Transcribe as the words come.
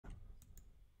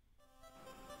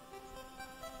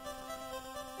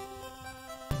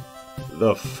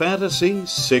The Fantasy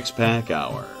Six-Pack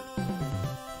Hour.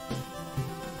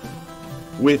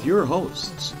 With your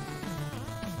hosts,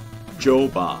 Joe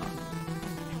Bond.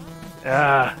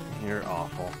 You're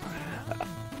awful.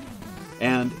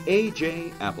 And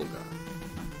AJ Applegarth.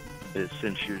 It's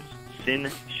Sin Shu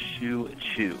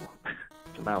Chu.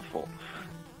 It's a mouthful.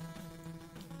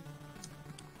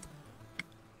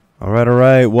 All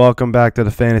right. Welcome back to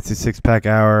the Fantasy Six-Pack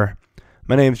Hour.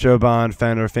 My name's Joe Bond,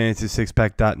 founder of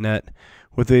FantasySixPack.net.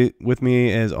 With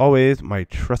me, as always, my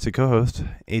trusted co-host,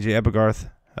 AJ Applegarth.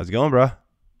 How's it going, bro?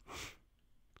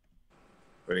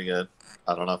 Pretty good.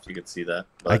 I don't know if you can see that,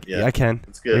 but yeah, I can.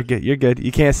 It's good. You're good.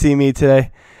 You can't see me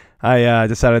today. I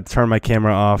decided to turn my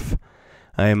camera off.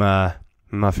 I'm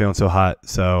not feeling so hot,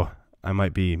 so I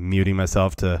might be muting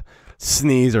myself to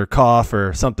sneeze or cough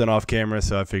or something off camera.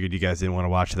 So I figured you guys didn't want to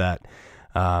watch that.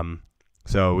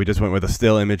 So we just went with a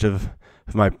still image of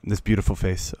this beautiful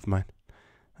face of mine.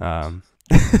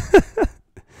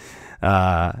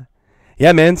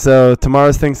 Yeah, man. So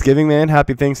tomorrow's Thanksgiving, man.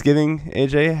 Happy Thanksgiving,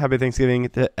 AJ. Happy Thanksgiving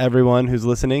to everyone who's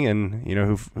listening and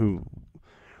who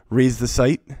reads the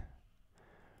site.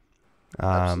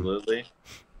 Absolutely.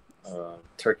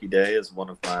 Turkey Day is one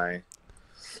of my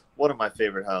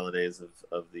favorite holidays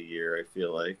of the year. I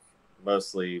feel like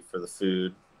mostly for the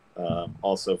food,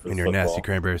 also for and the your football. nasty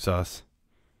cranberry sauce.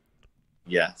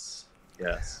 Yes.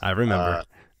 I remember.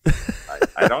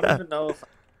 I don't even know if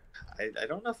I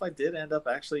don't know if I did end up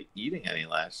actually eating any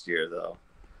last year though.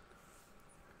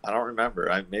 I don't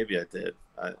remember. Maybe I did.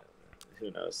 Who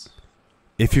knows?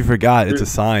 If you forgot, it's a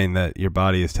sign that your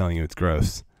body is telling you it's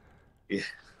gross. Yeah,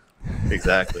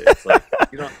 exactly. It's like,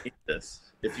 you don't need this.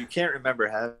 If you can't remember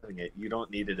having it, you don't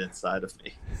need it inside of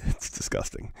me. It's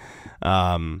disgusting.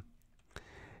 Yeah.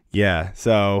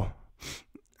 So,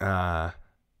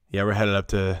 we're headed up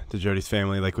to Jody's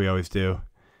family like we always do,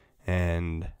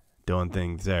 and doing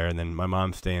things there. And then my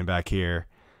mom's staying back here,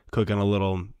 cooking a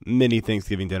little mini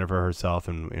Thanksgiving dinner for herself,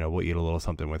 and we'll eat a little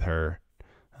something with her.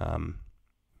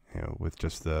 With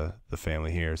just the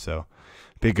family here. So,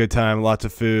 be a good time. Lots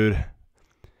of food.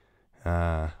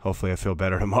 Hopefully I feel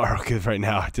better tomorrow because right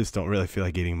now I just don't really feel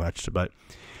like eating much. But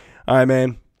all right,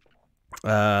 man.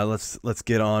 Let's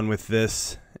get on with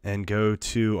this and go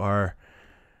to our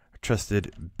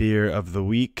trusted beer of the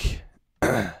week.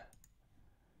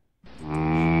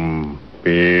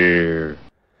 Beer.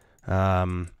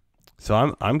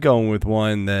 So I'm going with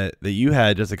one that you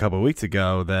had just a couple of weeks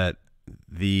ago, that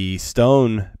the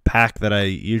Stone pack that I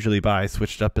usually buy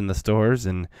switched up in the stores,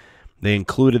 and they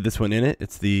included this one in it.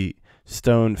 It's the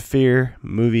Stone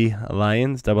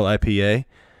Fear.Movie.Lions double IPA.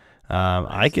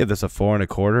 I give this a 4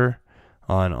 1/4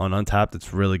 on Untappd.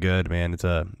 It's really good, man. It's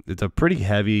a pretty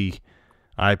heavy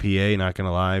IPA, not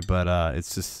gonna lie, but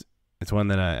it's one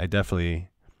that I definitely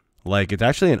like. It's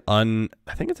actually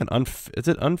is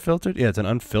it unfiltered? Yeah, it's an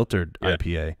unfiltered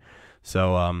IPA.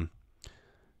 So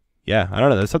yeah, I don't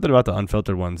know. There's something about the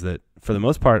unfiltered ones that, for the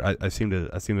most part, I seem to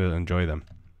enjoy them.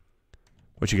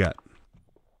 What you got?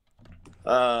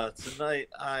 Tonight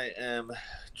I am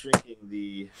drinking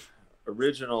the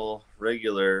original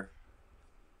regular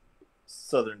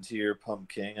Southern Tier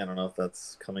Pumking. I don't know if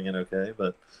that's coming in okay,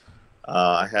 but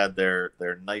I had their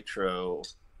Nitro,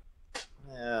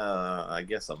 I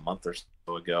guess a month or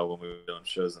so ago when we were doing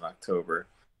shows in October.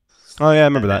 Oh yeah, I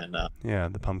remember that. Yeah,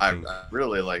 the Pumking. I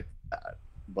really like that,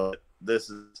 but this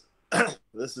is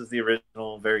this is the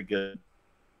original, very good.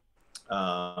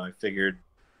 I figured,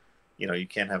 you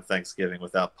can't have Thanksgiving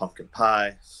without pumpkin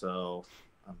pie, so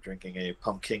I'm drinking a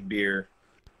pumpkin beer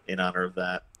in honor of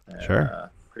that. And, sure.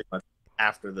 Pretty much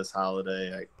after this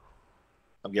holiday,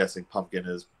 I'm guessing pumpkin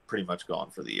is pretty much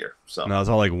gone for the year. So no, it's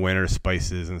all like winter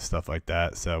spices and stuff like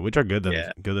that. So which are good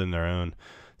in their own.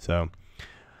 So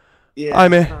yeah,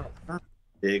 I'm not a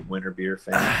big winter beer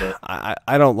fan, but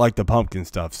I don't like the pumpkin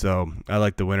stuff. So I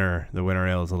like the winter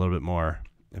ales a little bit more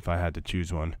if I had to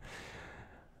choose one.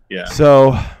 Yeah.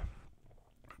 So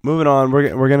moving on,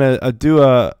 we're gonna do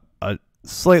a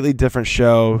slightly different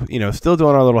show. Still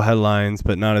doing our little headlines,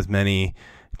 but not as many.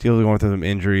 Still going through some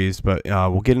injuries, but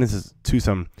we'll get into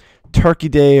some Turkey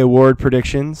Day award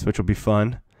predictions, which will be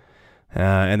fun,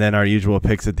 and then our usual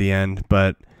picks at the end.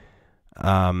 But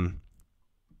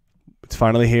it's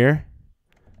finally here.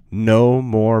 No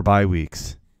more bye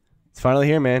weeks. It's finally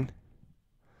here, man.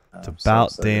 It's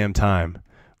about damn time.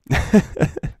 Happy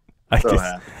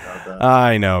about that.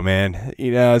 I know, man.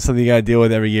 It's something you got to deal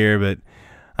with every year. But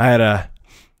I had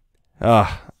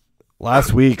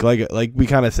last week, like we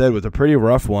kind of said, was a pretty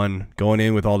rough one going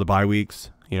in with all the bye weeks.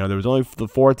 There was only the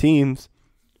 4 teams,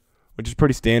 which is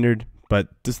pretty standard. But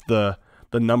just the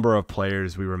the number of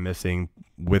players we were missing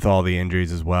with all the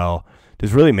injuries as well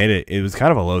just really made it was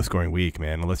kind of a low-scoring week,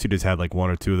 man, unless you just had like one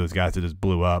or two of those guys that just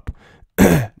blew up.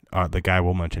 The guy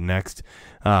we'll mention next,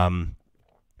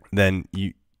 then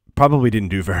you probably didn't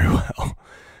do very well.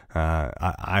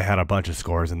 I had a bunch of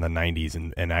scores in the 90s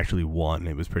and actually won.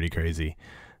 It was pretty crazy,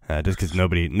 just because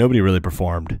nobody really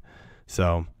performed.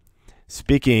 So,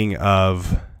 speaking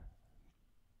of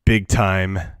big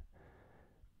time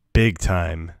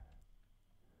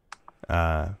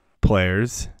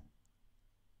players,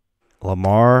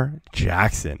 Lamar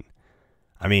Jackson.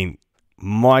 I mean,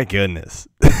 my goodness,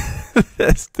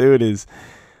 this dude is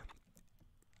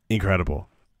incredible.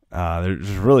 There's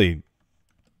really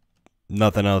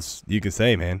nothing else you can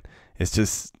say, man. It's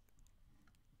just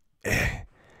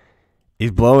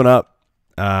he's blowing up.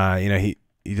 He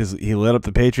lit up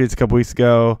the Patriots a couple weeks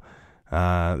ago.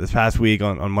 This past week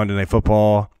on Monday Night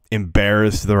Football,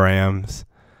 embarrassed the Rams.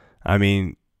 I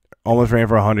mean, almost ran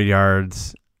for 100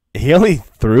 yards. He only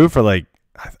threw for like,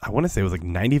 I want to say it was like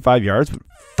 95 yards, but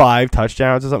 5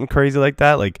 touchdowns or something crazy like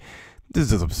that. Like,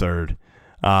 this is absurd.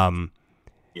 Yeah.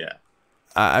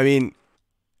 I mean,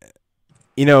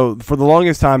 for the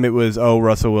longest time it was,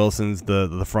 Russell Wilson's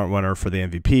the front runner for the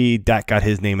MVP. Dak got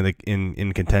his name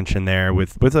in contention there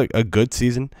with a good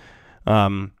season.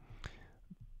 But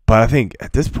I think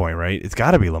at this point, right, it's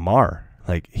got to be Lamar.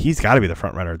 Like, he's got to be the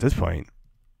front runner at this point.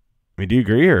 I mean, do you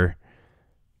agree or?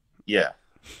 Yeah,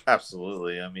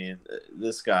 absolutely. I mean,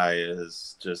 this guy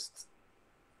has just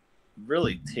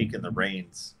really taken the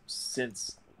reins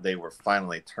since they were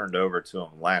finally turned over to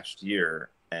him last year,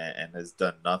 and has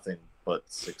done nothing but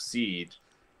succeed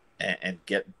and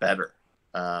get better.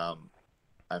 I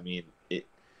mean,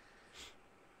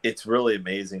 it's really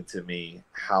amazing to me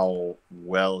how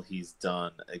well he's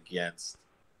done against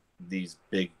these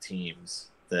big teams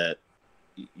that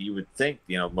you would think,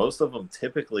 most of them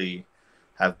typically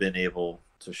have been able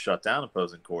to shut down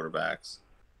opposing quarterbacks,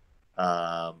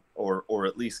 or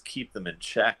at least keep them in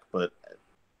check, but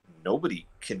nobody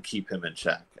can keep him in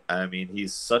check. I mean,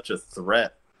 he's such a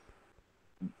threat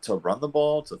to run the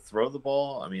ball, to throw the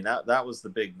ball. I mean, that was the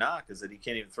big knock, is that he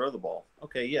can't even throw the ball.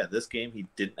 Okay, yeah, this game he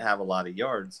didn't have a lot of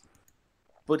yards,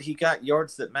 but he got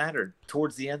yards that mattered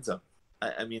towards the end zone.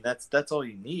 I mean, that's all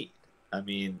you need. I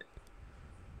mean,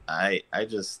 I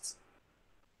just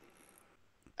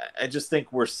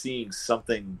think we're seeing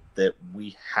something that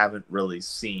we haven't really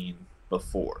seen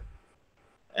before.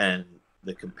 And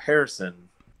the comparison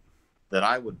that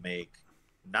I would make,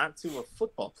 not to a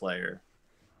football player,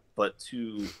 but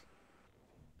to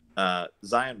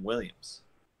Zion Williams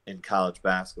in college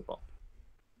basketball,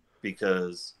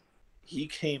 because he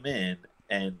came in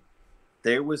and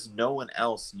there was no one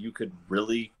else you could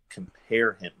really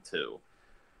compare him to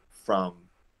from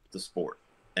the sport,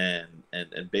 and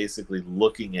basically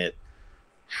looking at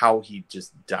how he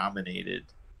just dominated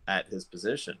at his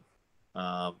position.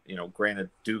 Granted,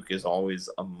 Duke is always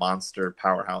a monster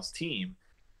powerhouse team,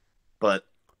 but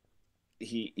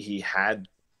he had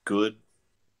good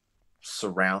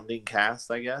surrounding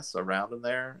cast, I guess, around him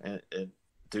there at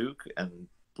Duke, and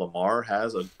Lamar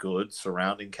has a good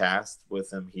surrounding cast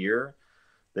with him here.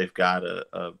 They've got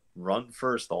a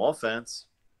run-first offense,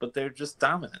 but they're just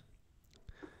dominant.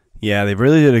 Yeah, they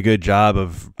really did a good job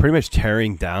of pretty much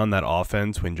tearing down that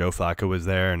offense when Joe Flacco was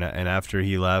there, and after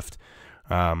he left,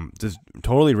 just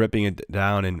totally ripping it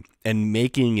down and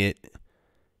making it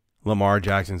Lamar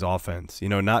Jackson's offense.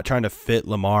 Not trying to fit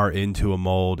Lamar into a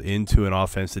mold, into an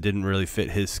offense that didn't really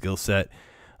fit his skill set.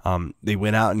 They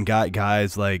went out and got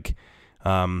guys like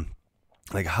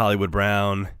Hollywood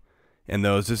Brown and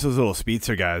those little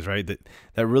speedster guys, right?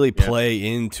 That really play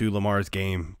into Lamar's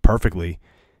game perfectly.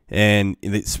 And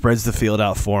it spreads the field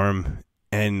out for him.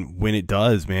 And when it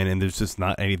does, man, and there's just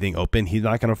not anything open, he's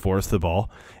not going to force the ball.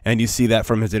 And you see that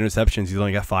from his interceptions. He's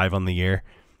only got 5 on the year.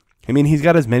 I mean, he's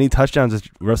got as many touchdowns as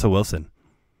Russell Wilson.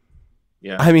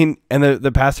 Yeah. I mean, and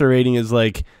the passer rating is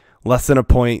like less than a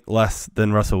point less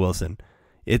than Russell Wilson.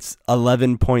 It's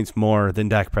 11 points more than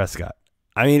Dak Prescott.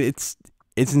 I mean, it's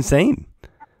insane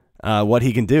what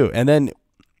he can do. And then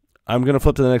I'm going to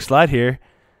flip to the next slide here.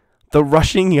 The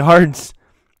rushing yards.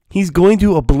 He's going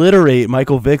to obliterate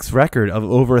Michael Vick's record of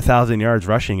over 1,000 yards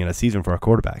rushing in a season for a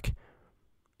quarterback.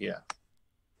 Yeah.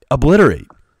 Obliterate.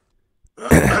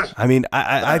 I mean,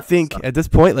 I think at this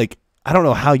point, like, I don't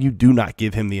know how you do not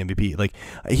give him the MVP. Like,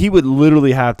 he would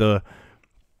literally have to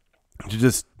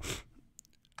just,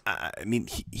 I mean,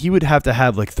 he would have to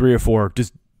have like 3 or 4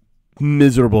 just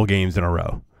miserable games in a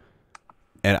row.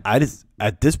 And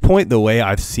at this point, the way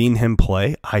I've seen him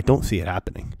play, I don't see it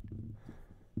happening.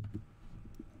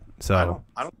 So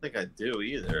I don't think I do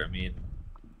either. I mean,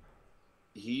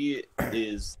 he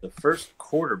is the first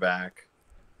quarterback,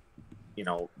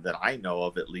 that I know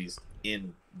of, at least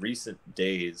in recent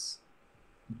days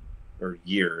or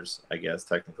years, I guess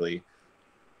technically,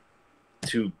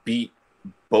 to beat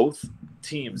both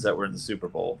teams that were in the Super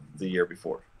Bowl the year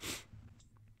before.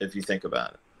 If you think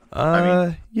about it,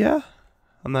 yeah,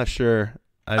 I'm not sure.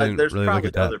 I didn't there's really look probably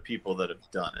at that. other people that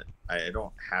have done it. I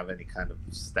don't have any kind of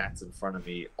stats in front of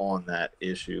me on that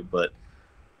issue, but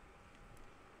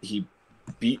he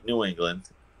beat New England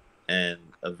in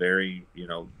a very,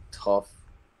 tough,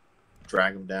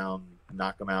 drag him down,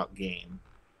 knock him out game.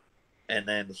 And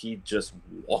then he just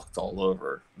walked all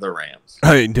over the Rams.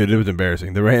 I mean, dude, it was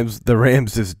embarrassing. The Rams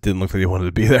just didn't look like they wanted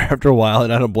to be there after a while,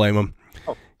 and I don't blame them.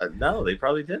 Oh, no, they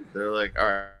probably didn't. They're like, all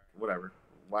right, whatever.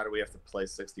 Why do we have to play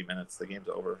 60 minutes? The game's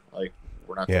over. Like,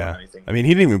 we're not doing anything. I mean,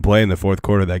 he didn't even play in the fourth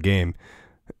quarter of that game.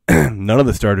 None of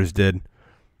the starters did.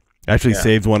 I actually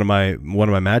saved one of my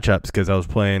matchups because I was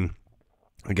playing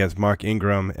against Mark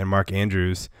Ingram and Mark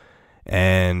Andrews,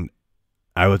 and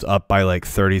I was up by like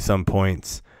 30-some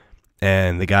points.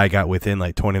 And the guy got within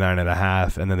like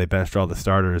 29.5, and then they benched all the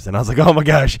starters. And I was like, oh, my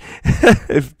gosh.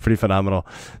 It's pretty phenomenal.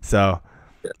 So,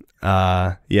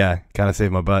 kind of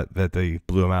saved my butt that they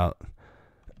blew him out.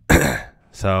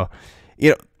 So,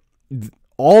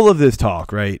 all of this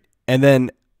talk, right? And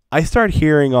then I start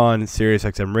hearing on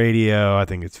SiriusXM radio, I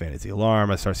think it's Fantasy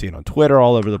Alarm, I start seeing on Twitter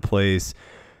all over the place,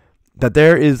 that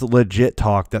there is legit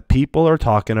talk that people are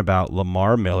talking about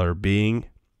Lamar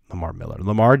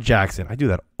Jackson. I do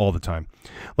that all the time.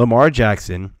 Lamar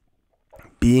Jackson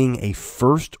being a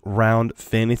first-round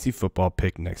fantasy football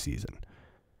pick next season.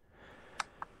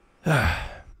 I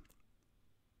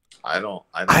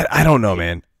don't know,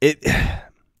 man.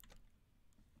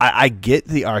 I get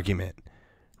the argument,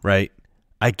 right?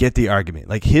 I get the argument.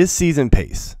 Like his season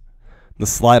pace,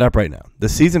 let's slide up right now. The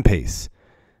season pace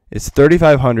is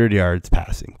 3,500 yards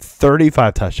passing,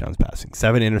 35 touchdowns passing,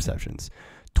 7 interceptions,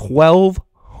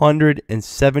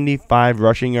 1,275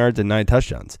 rushing yards, and 9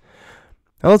 touchdowns.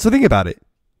 Now let's think about it.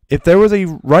 If there was a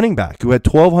running back who had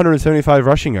 1,275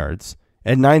 rushing yards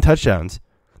and 9 touchdowns,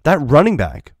 that running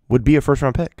back would be a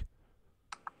first-round pick.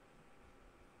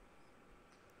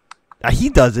 He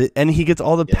does it, and he gets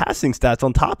all the passing stats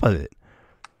on top of it.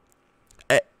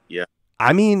 Yeah.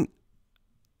 I mean,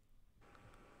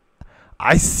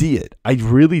 I see it. I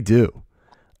really do.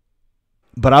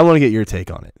 But I want to get your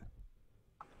take on it.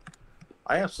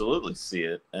 I absolutely see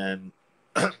it, and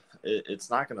it's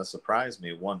not going to surprise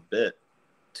me one bit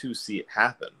to see it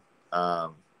happen,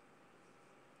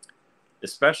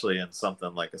 especially in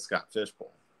something like a Scott Fishbowl.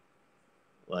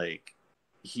 Like,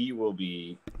 he will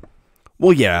be...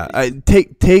 Well, yeah,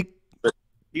 take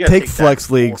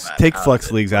flex leagues,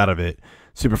 out of it,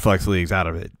 super flex leagues out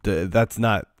of it.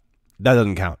 That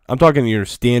doesn't count. I'm talking your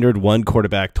standard 1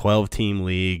 quarterback 12-team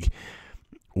league.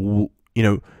 Would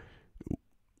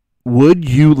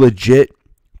you legit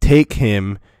take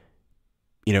him?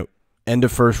 End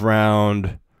of first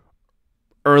round,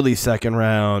 early second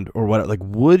round, or what? Like,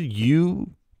 would you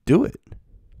do it?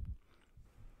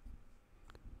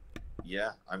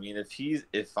 Yeah, I mean,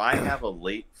 if I have a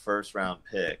late first round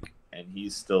pick and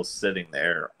he's still sitting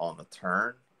there on the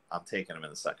turn, I'm taking him in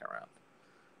the second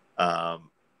round.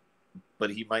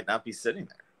 But he might not be sitting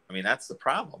there. I mean, that's the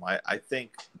problem. I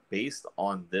think based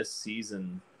on this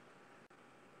season,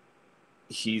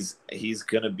 he's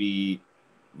going to be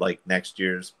like next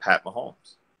year's Pat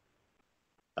Mahomes.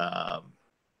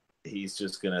 He's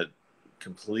just going to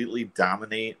completely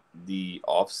dominate the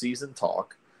off-season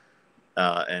talk.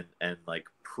 And like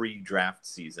pre-draft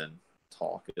season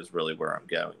talk is really where I'm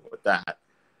going with that,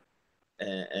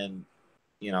 and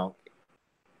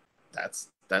that's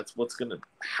what's going to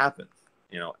happen.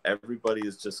 Everybody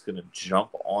is just going to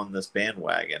jump on this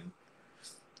bandwagon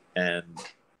and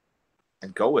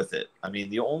go with it. I mean,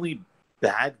 the only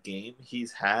bad game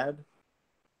he's had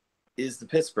is the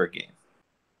Pittsburgh game,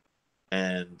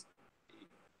 and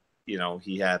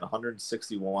he had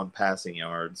 161 passing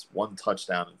yards, 1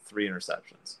 touchdown, and 3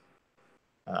 interceptions.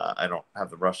 I don't have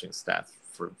the rushing stats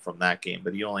from that game,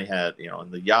 but he only had,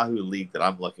 in the Yahoo league that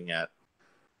I'm looking at,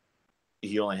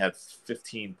 he only had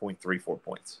 15.34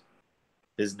 points.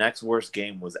 His next worst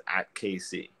game was at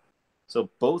KC. So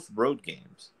both road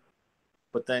games.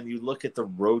 But then you look at the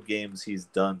road games he's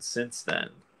done since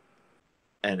then,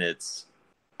 and it's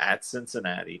at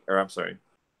Seattle,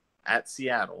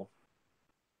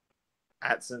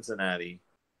 at Cincinnati,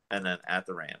 and then at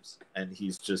the Rams. And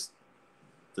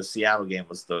the Seattle game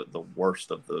was the worst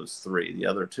of those 3. The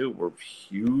other 2 were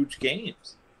huge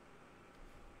games.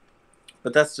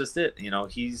 But that's just it. He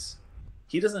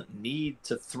doesn't need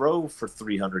to throw for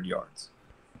 300 yards.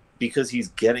 because he's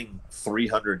getting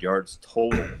 300 yards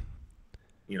total,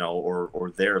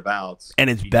 or thereabouts. And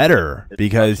it's better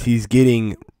because he's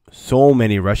getting so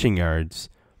many rushing yards.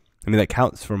 I mean, that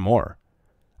counts for more.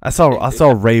 I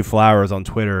saw Ray Flowers on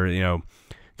Twitter,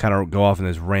 kind of go off in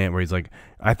this rant where he's like,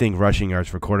 I think rushing yards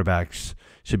for quarterbacks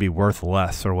should be worth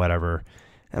less or whatever.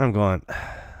 And I'm going,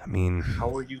 I mean,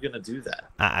 how are you going to do that?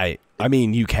 I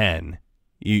mean, you can.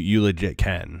 You legit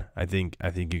can. I think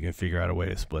you can figure out a way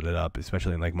to split it up,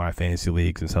 especially in like my fantasy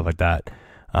leagues and stuff like that.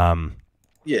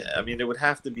 Yeah, I mean, it would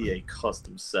have to be a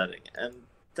custom setting, and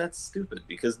that's stupid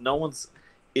because no one's.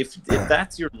 If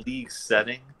that's your league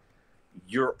setting,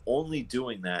 you're only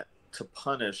doing that to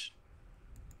punish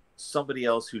somebody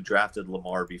else who drafted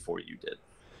Lamar before you did.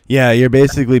 Yeah, you're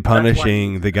basically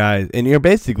punishing the guys, and you're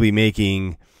basically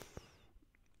making,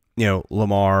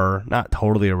 Lamar not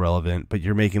totally irrelevant, but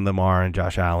you're making Lamar and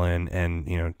Josh Allen and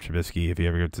Trubisky, if he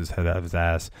ever gets his head out of his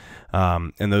ass,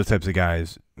 and those types of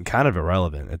guys kind of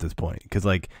irrelevant at this point because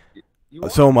like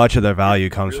so much of their value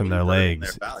comes from their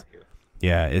legs.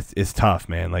 Yeah, it's tough,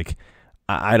 man. Like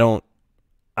I don't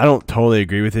totally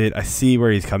agree with it. I see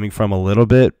where he's coming from a little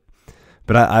bit,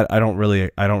 but I don't really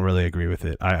agree with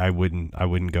it. I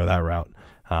wouldn't go that route.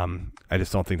 I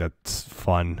just don't think that's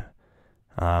fun.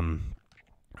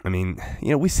 I mean,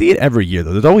 we see it every year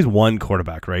though. There's always one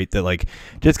quarterback, right, that like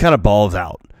just kind of balls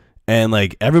out, and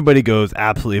like everybody goes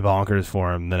absolutely bonkers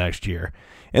for him the next year.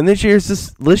 And this year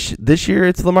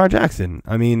it's Lamar Jackson.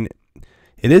 I mean,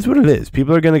 it is what it is.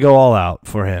 People are going to go all out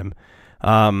for him.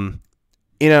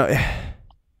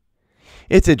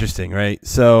 It's interesting, right?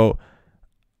 So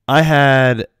I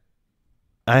had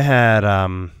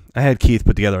Keith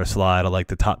put together a slide of like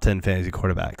the top 10 fantasy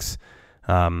quarterbacks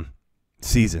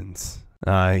seasons.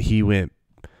 He went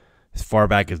as far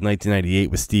back as 1998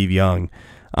 with Steve Young.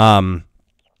 Now,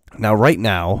 right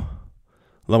now,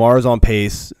 Lamar is on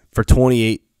pace for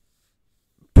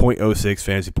 28.06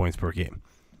 fantasy points per game.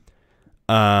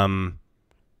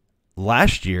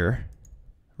 Last year,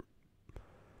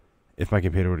 if my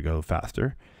computer would go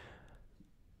faster,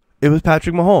 it was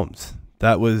Patrick Mahomes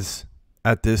that was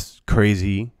at this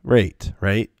crazy rate,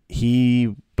 right?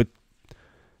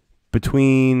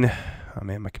 Oh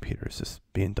man, my computer is just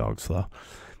being dog slow.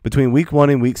 Between week 1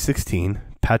 and week 16,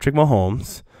 Patrick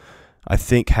Mahomes, I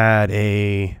think, had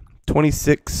a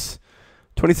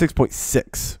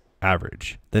 26.6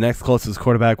 average. The next closest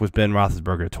quarterback was Ben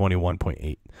Roethlisberger,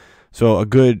 21.8. So a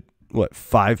good,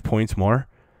 5 points more?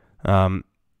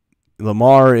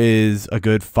 Lamar is a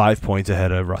good 5 points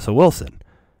ahead of Russell Wilson.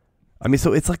 I mean,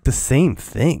 so it's like the same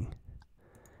thing.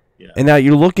 Yeah. And now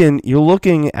you're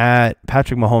looking at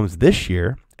Patrick Mahomes this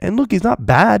year, and look, he's not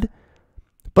bad,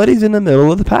 but he's in the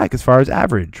middle of the pack as far as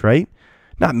average, right?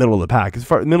 Not middle of the pack,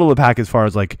 middle of the pack as far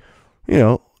as like,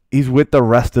 he's with the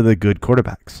rest of the good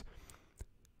quarterbacks.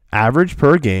 Average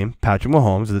per game, Patrick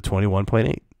Mahomes is a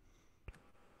 21.8.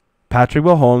 Patrick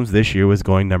Mahomes this year was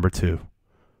going number 2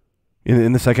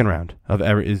 in the second round of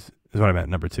is what I meant,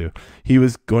 number 2. He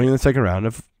was going in the second round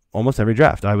of almost every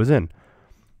draft I was in.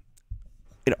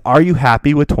 Are you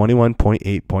happy with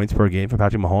 21.8 points per game for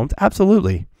Patrick Mahomes?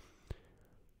 Absolutely.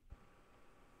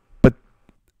 But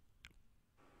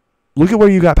look at where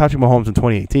you got Patrick Mahomes in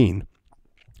 2018.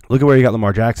 Look at where you got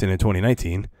Lamar Jackson in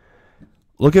 2019.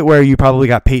 Look at where you probably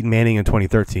got Peyton Manning in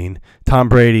 2013, Tom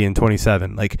Brady in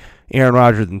 2007, like Aaron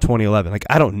Rodgers in 2011. Like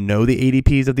I don't know the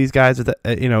ADPs of these guys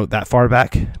that far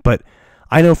back, but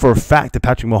I know for a fact that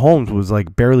Patrick Mahomes was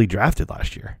like barely drafted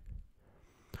last year.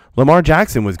 Lamar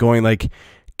Jackson was going like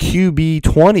QB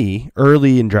 20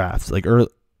 early in drafts, like early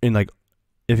in like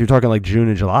if you're talking like June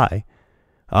and July.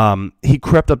 He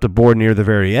crept up the board near the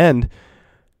very end,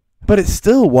 but it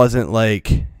still wasn't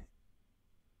like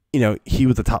he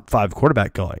was a top 5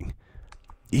 quarterback going.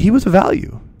 He was a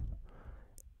value.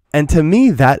 And to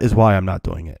me, that is why I'm not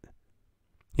doing it.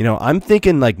 I'm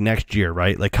thinking like next year,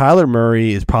 right? Like Kyler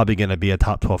Murray is probably going to be a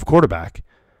top 12 quarterback.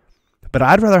 But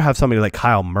I'd rather have somebody like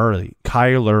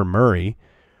Kyler Murray,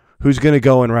 who's going to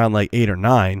go in around like 8 or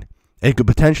 9, and could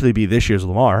potentially be this year's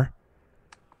Lamar,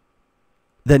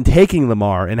 than taking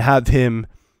Lamar and have him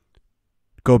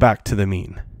go back to the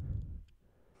mean.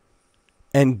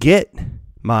 And get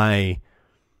my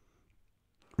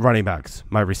running backs,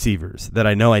 my receivers that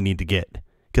I know I need to get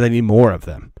because I need more of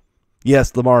them.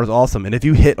 Yes, Lamar is awesome. And if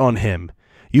you hit on him,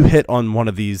 you hit on one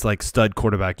of these like stud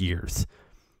quarterback years.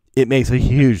 It makes a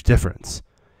huge difference.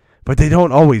 But they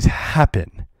don't always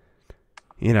happen.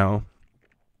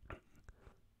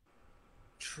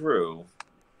 True,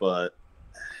 but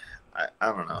I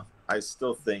don't know. I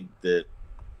still think that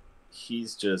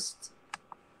he's just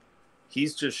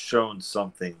shown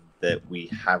something that we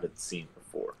haven't seen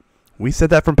before. We said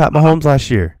that from Pat Mahomes last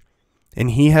year,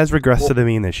 and he has regressed to the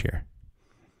mean this year.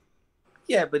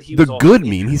 Yeah, but he The was also good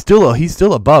mean, injured. he's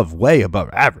still above, way above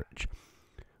average.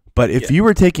 But if you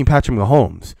were taking Patrick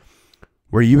Mahomes,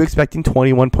 were you expecting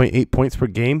 21.8 points per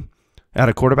game at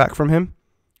a quarterback from him?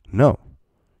 No.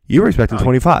 You were expecting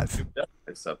 25.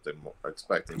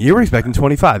 You were expecting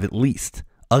 25 at least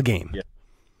a game. Yeah.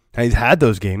 Now, he's had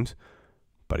those games,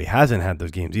 but he hasn't had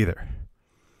those games either.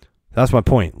 That's my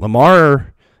point.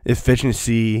 Lamar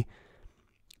efficiency,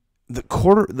 these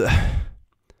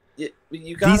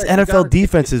NFL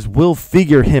defenses will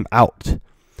figure him out.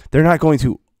 They're not going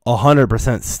to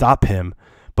 100% stop him,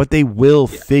 but they will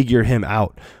figure him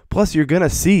out. Plus, you're going to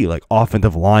see like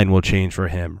offensive line will change for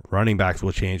him. Running backs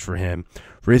will change for him.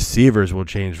 Receivers will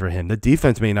change for him. The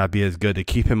defense may not be as good to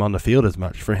keep him on the field as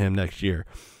much for him next year.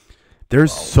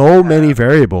 There's so many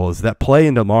variables that play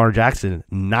into Lamar Jackson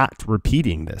not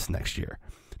repeating this next year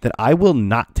that I will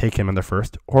not take him in the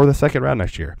first or the second round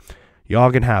next year.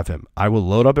 Y'all can have him. I will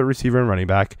load up at receiver and running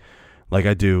back like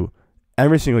I do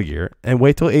every single year and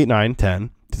wait till 8, 9, 10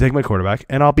 to take my quarterback,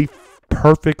 and I'll be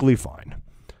perfectly fine.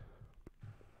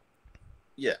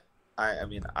 Yeah, I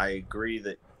mean, I agree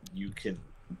that you can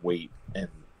wait and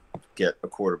get a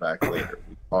quarterback later.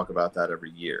 We talk about that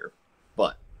every year.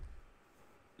 But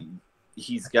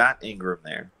he's got Ingram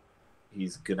there.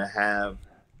 He's going to have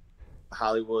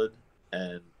Hollywood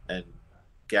and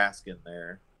Gaskin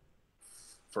there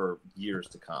for years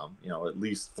to come. You know, at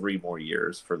least 3 more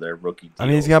years for their rookie deals. I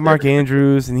mean, he's got Mark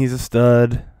Andrews, and he's a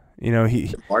stud. You know,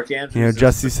 Mark Andrews. You know,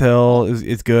 Justice Hill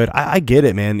is good. I get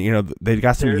it, man. You know, they've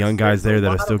got some young guys there that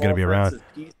are still going to be around.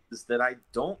 Pieces that I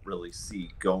don't really see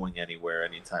going anywhere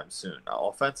anytime soon. Now,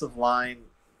 offensive line,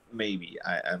 maybe.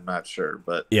 I'm not sure,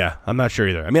 but yeah, I'm not sure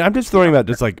either. I mean, I'm just throwing about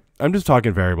just like I'm just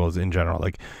talking variables in general.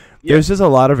 Like, there's just a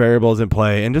lot of variables in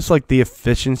play, and just like the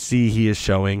efficiency he is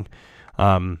showing.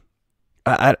 We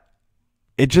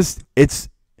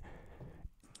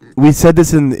said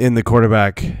this in the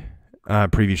quarterback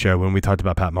preview show when we talked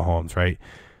about Pat Mahomes, right?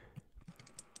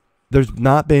 There's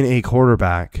not been a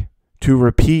quarterback to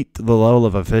repeat the level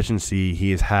of efficiency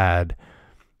he has had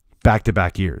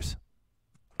back-to-back years.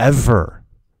 Ever.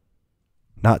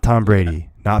 Not Tom Brady,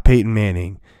 not Peyton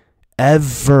Manning.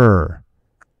 Ever.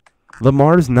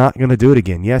 Lamar's not going to do it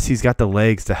again. Yes, he's got the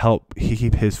legs to help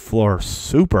keep his floor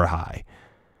super high.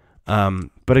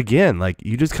 But again, like,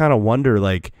 you just kind of wonder,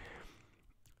 like,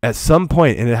 at some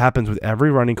point, and it happens with every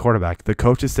running quarterback, the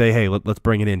coaches say, hey, let's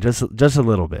bring it in just a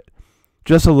little bit.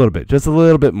 Just a little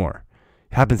bit more.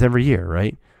 It happens every year,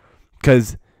 right?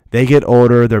 Because they get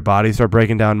older, their bodies start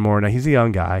breaking down more. Now, he's a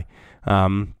young guy.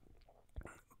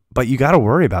 But you got to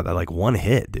worry about that, like, one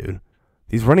hit, dude.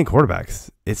 These running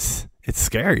quarterbacks, it's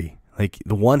scary. Like,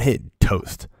 the one hit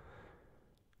toast.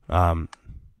 Yeah,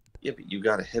 but you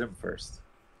got to hit him first.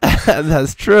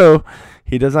 That's true.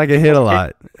 He does not get hit a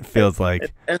lot, it feels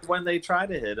like. And when they try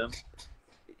to hit him,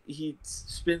 he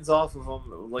spins off of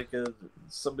them like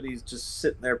somebody's just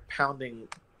sitting there pounding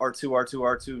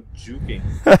R2, juking.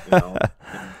 You know?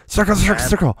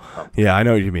 Circle. Yeah, I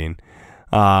know what you mean.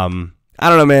 I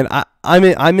don't know, man.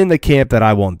 I'm in the camp that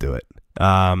I won't do it.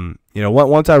 You know,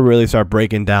 once I really start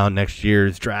breaking down next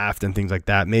year's draft and things like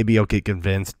that, maybe I'll get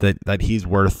convinced that he's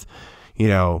worth, you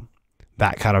know,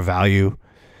 that kind of value.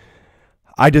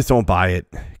 I just don't buy it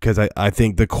because I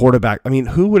think the quarterback, I mean,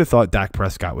 who would have thought Dak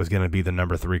Prescott was going to be the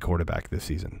number 3 quarterback this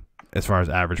season as far as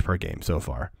average per game so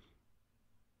far?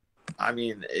 I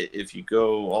mean, if you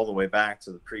go all the way back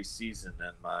to the preseason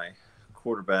and my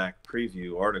quarterback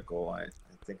preview article, I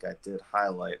think I did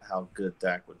highlight how good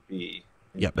Dak would be.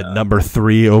 Yeah, but number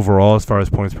 3 overall as far as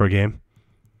points per game?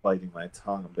 Biting my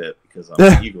tongue a bit because I'm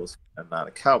an Eagles fan, not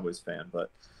a Cowboys fan,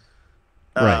 but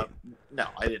right. No,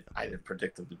 I didn't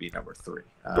predict him to be number 3.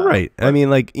 Right. I mean,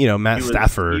 like, you know, Matt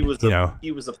Stafford,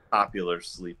 he was a popular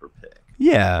sleeper pick.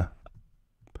 Yeah.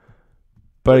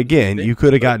 But again, you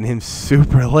could have gotten him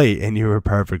super late and you were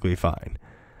perfectly fine.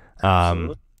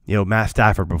 You know, Matt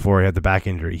Stafford, before he had the back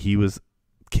injury, he was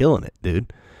killing it,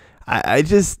 dude. I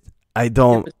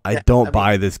don't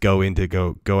buy this go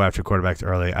after quarterbacks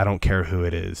early. I don't care who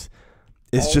it is.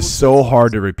 It's just so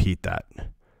hard to repeat that.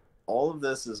 All of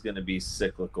this is going to be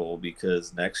cyclical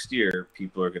because next year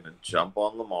people are going to jump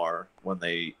on Lamar when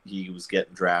he was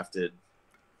getting drafted,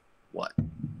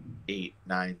 8,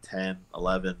 9, 10,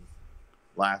 11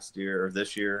 last year or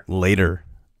this year. Later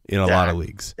in a lot of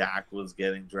leagues. Dak was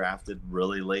getting drafted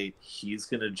really late. He's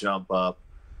going to jump up.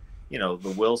 You know,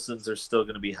 the Wilsons are still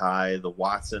going to be high. The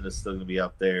Watson is still going to be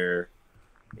up there.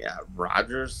 Yeah,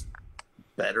 Rodgers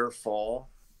better fall.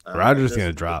 Rodgers going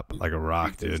to drop like a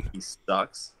rock, dude. He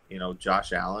sucks. You know,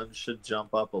 Josh Allen should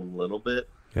jump up a little bit.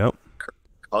 Yep.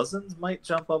 Cousins might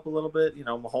jump up a little bit. You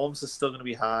know, Mahomes is still going to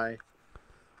be high.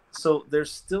 So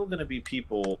there's still going to be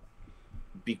people,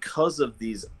 because of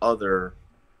these other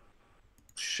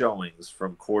showings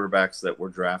from quarterbacks that were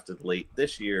drafted late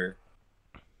this year,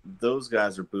 those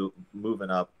guys are moving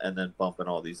up and then bumping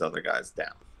all these other guys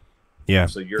down. Yeah.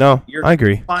 So I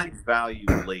agree. Find value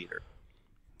later.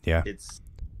 Yeah.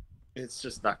 It's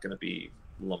just not going to be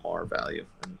Lamar value,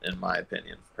 in my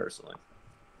opinion, personally.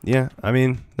 Yeah, I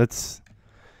mean, it's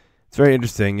very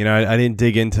interesting. You know, I didn't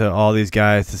dig into all these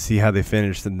guys to see how they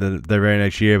finished in the very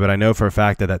next year, but I know for a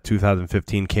fact that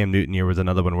 2015 Cam Newton year was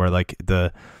another one where, like,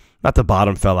 not the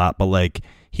bottom fell out, but, like,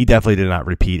 he definitely did not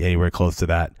repeat anywhere close to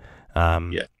that.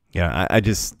 Yeah, I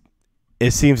just,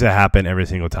 it seems to happen every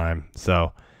single time.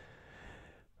 So,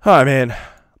 all right, man.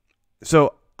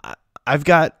 So, I've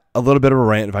got a little bit of a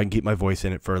rant, if I can keep my voice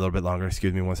in it for a little bit longer.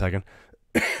 Excuse me 1 second.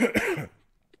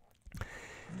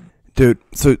 Dude,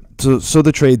 so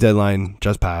the trade deadline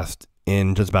just passed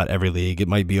in just about every league. It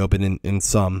might be open in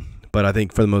some, but I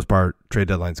think for the most part, trade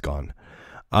deadline's gone.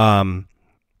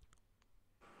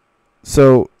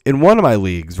 So in one of my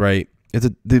leagues, right,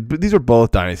 these are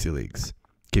both dynasty leagues,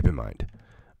 keep in mind.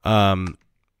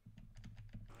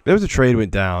 There was a trade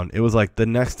went down. It was like the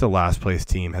next to last place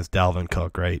team has Dalvin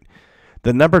Cook, right?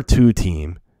 The number 2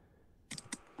 team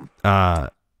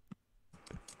got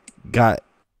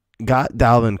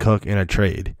Dalvin Cook in a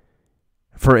trade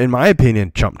for, in my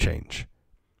opinion, chump change.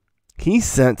 He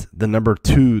sent the number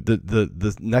 2,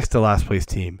 the next to last place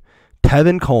team,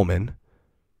 Tevin Coleman,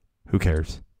 who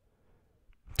cares?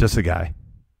 Just a guy.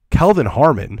 Kelvin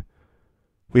Harmon,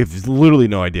 we have literally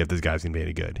no idea if this guy's going to be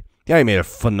any good. Yeah, he made a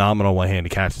phenomenal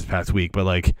one-handed catch this past week, but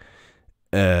like,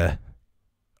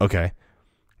 okay.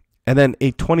 And then a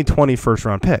 2020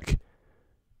 first-round pick.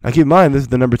 Now, keep in mind, this is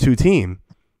the number 2 team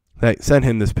that sent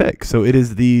him this pick. So it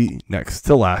is the next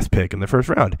to last pick in the first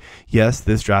round. Yes,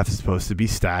 this draft is supposed to be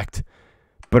stacked,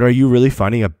 but are you really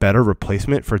finding a better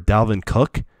replacement for Dalvin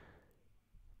Cook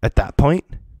at that point?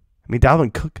 I mean,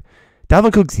 Dalvin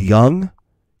Cook's young.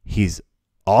 He's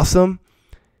awesome.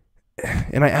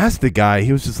 And I asked the guy,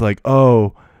 he was just like,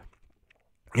 oh,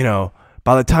 you know,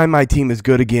 by the time my team is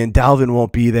good again, Dalvin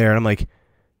won't be there. And I'm like,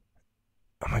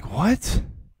 what?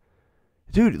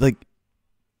 Dude, like,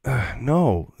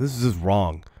 no, this is just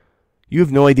wrong. You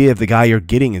have no idea if the guy you're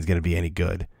getting is going to be any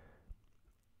good.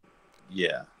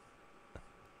 Yeah.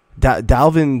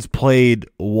 Dalvin's played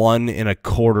 1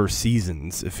 1/4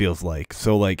 seasons, it feels like.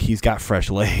 So, like, he's got fresh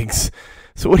legs.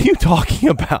 So what are you talking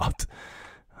about?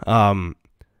 I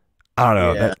don't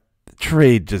know. Yeah. That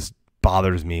trade just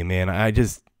bothers me, man.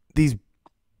 These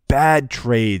bad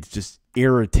trades just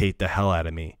irritate the hell out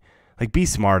of me. Like, be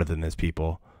smarter than this,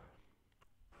 people.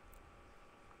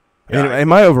 I mean,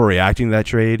 am I overreacting to that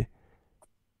trade?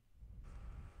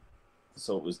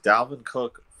 So it was Dalvin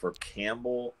Cook for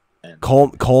Campbell and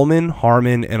Coleman,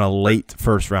 Harmon, and a late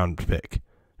first-round pick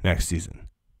next season.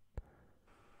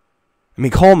 I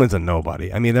mean, Coleman's a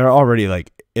nobody. I mean, they're already,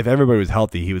 like, if everybody was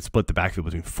healthy, he would split the backfield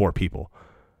between 4 people.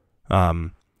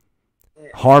 Harmon...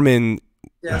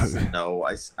 Yes and no.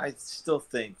 I still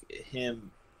think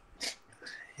him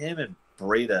and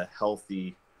Breda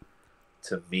healthy,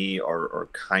 to me, are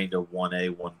kind of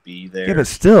 1A, 1B there. Yeah, but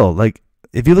still, like,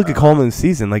 if you look at Coleman's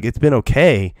season, like, it's been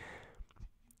okay.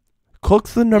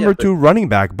 Cook's the number 2 running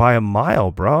back by a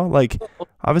mile, bro. Like,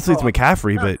 obviously it's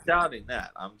McCaffrey, I'm not but doubting that.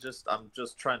 I'm just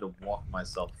trying to walk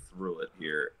myself through it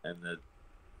here, and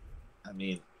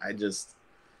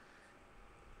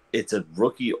it's a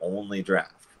rookie only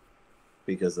draft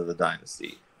because of the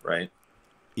dynasty, right?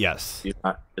 yes.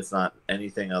 It's not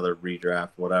anything other redraft,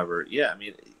 whatever. Yeah, I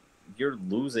mean, you're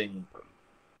losing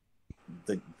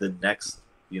the next,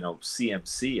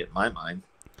 CMC in my mind.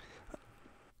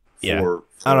 Yeah, I don't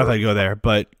know if I'd go there,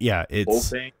 but yeah, it's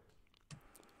hoping.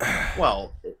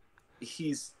 Well,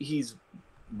 he's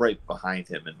right behind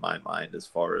him in my mind as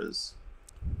far as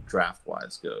draft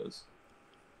wise goes.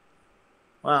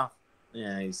 Well,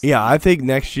 yeah, I think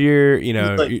next year,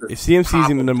 like if CMC's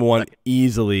in the number 1 second.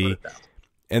 easily,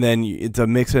 and then it's a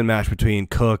mix and match between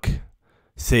Cook,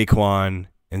 Saquon,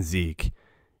 and Zeke,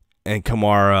 and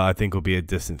Kamara, I think will be a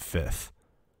distant 5th.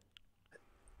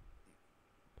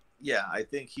 Yeah, I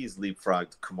think he's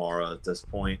leapfrogged Kamara at this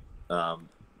point.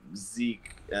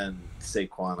 Zeke and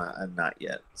Saquon, not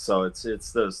yet. So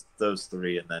it's those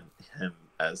 3, and then him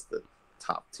as the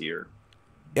top tier.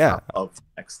 Yeah, of the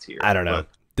next tier. I don't know.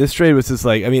 This trade was just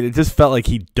like, I mean, it just felt like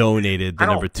he donated the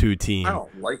number 2 team. I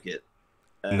don't like it.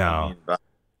 No. I mean, but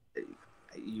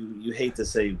you hate to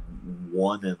say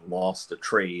won and lost a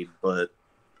trade, but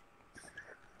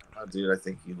dude, I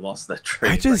think you lost that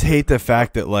trade. I just hate the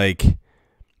fact that, like,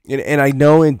 and I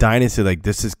know in Dynasty, like,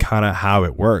 this is kind of how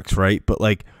it works, right? But,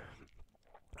 like,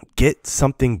 get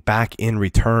something back in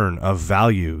return of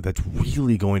value that's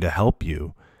really going to help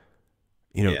you,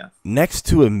 next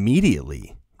to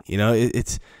immediately.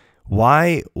 It's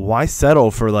why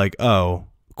settle for, like,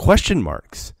 question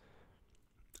marks?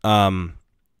 And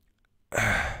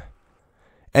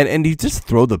you just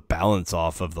throw the balance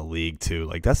off of the league too.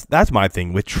 Like, that's my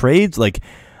thing with trades. Like,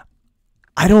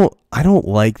 I don't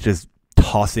like just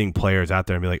tossing players out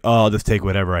there and be like, oh, I'll just take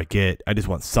whatever I get. I just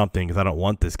want something because I don't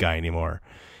want this guy anymore.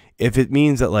 If it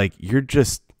means that, like, you're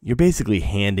basically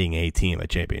handing a team a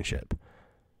championship.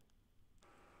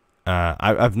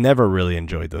 I've never really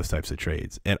enjoyed those types of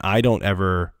trades, and I don't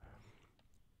ever.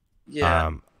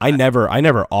 Yeah. I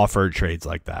never offered trades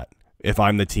like that. If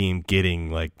I'm the team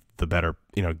getting, like, the better,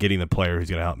 getting the player who's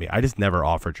going to help me, I just never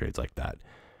offer trades like that.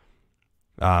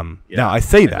 Now I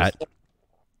say that. I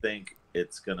think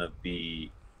it's going to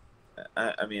be,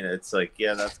 I mean, it's like,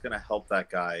 yeah, that's going to help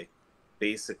that guy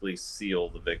basically seal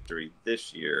the victory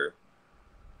this year.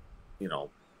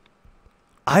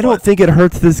 I don't think it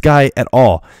hurts this guy at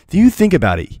all. Do you think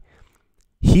about it?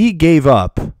 He gave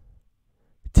up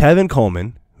Tevin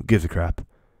Coleman, who gives a crap,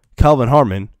 Calvin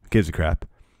Harmon, who gives a crap,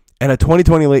 and a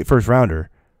 2020 late first rounder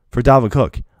for Dalvin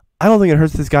Cook. I don't think it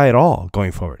hurts this guy at all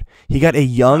going forward. He got a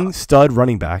young stud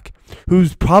running back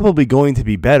who's probably going to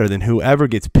be better than whoever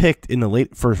gets picked in the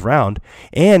late first round,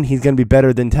 and he's going to be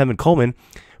better than Tevin Coleman,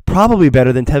 probably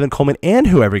better than Tevin Coleman and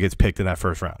whoever gets picked in that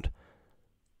first round.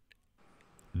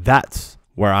 That's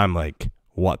where I'm like,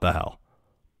 what the hell?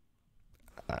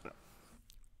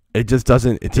 It just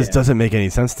doesn't make any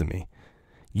sense to me.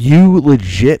 You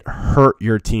legit hurt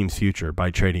your team's future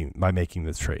by making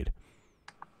this trade.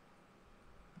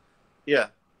 Yeah,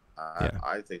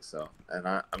 I think so. And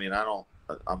I'm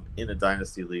in a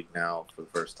dynasty league now for the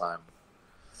first time.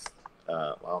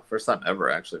 First time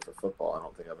ever actually for football. I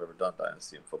don't think I've ever done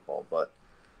dynasty in football, but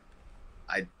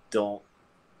I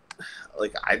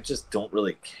just don't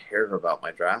really care about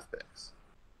my draft picks.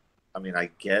 I mean, I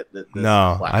get that.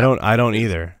 I don't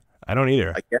either. I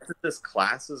get that this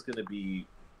class is going to be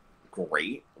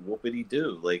great. Whoopity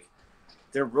do. Like,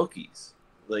 they're rookies.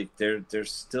 Like, they're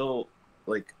still,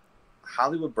 like,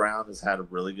 Hollywood Brown has had a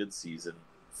really good season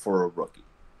for a rookie,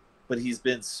 but he's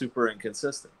been super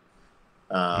inconsistent.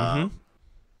 I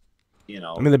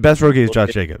mean, the best rookie is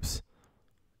Josh Jacobs.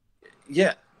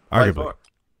 Yeah, arguably.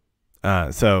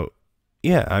 So,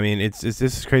 yeah, I mean, this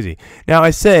is crazy. Now,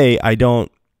 I say I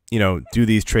don't, do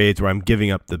these trades where I'm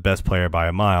giving up the best player by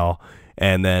a mile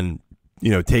and then,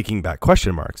 taking back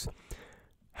question marks.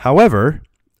 However,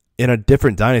 in a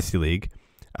different dynasty league,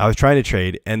 I was trying to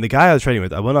trade, and the guy I was trading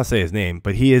with, I will not say his name,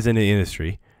 but he is in the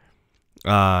industry.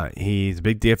 He's a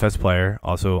big DFS player,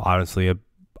 also obviously a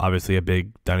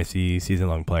big dynasty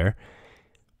season-long player.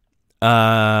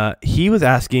 He was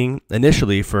asking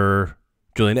initially for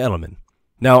Julian Edelman.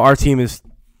 Now, our team is,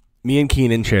 me and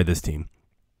Keenan share this team.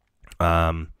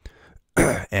 And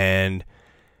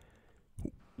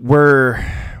we're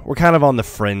kind of on the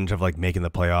fringe of, like, making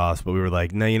the playoffs, but we were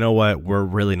like, no, you know what? We're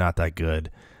really not that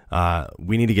good.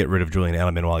 We need to get rid of Julian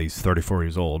Edelman while he's 34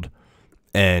 years old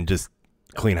and just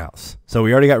clean house. So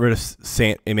we already got rid of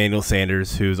Emmanuel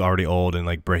Sanders, who's already old and,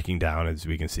 like, breaking down, as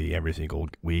we can see every single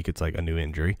week. It's like a new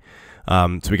injury.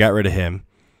 So we got rid of him.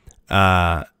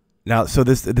 Now, so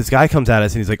this guy comes at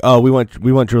us and he's like, "Oh, we want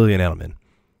Julian Edelman."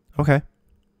 Okay.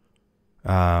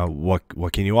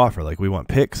 What can you offer? Like, we want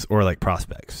picks or, like,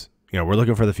 prospects. We're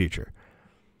looking for the future.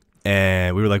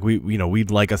 And we were like,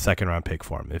 we'd like a second round pick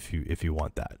for him if you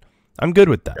want that. I'm good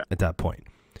with that at that point.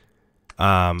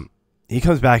 He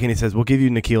comes back and he says, "We'll give you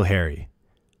N'Keal Harry."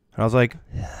 And I was like,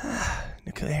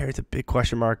 N'Keal Harry's a big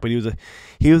question mark, but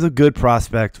he was a good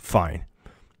prospect. Fine.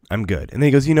 I'm good. And then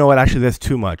he goes, "You know what? Actually, that's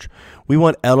too much. We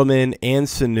want Edelman and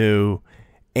Sanu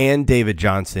and David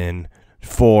Johnson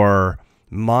for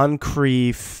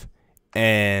Moncrief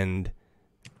and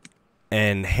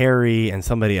Harry and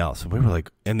somebody else." We were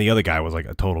like, and the other guy was like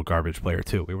a total garbage player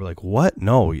too. We were like, what?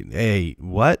 No, hey,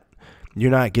 what? You're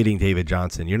not getting David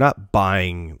Johnson. You're not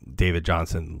buying David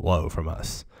Johnson low from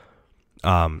us.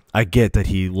 I get that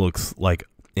he looks like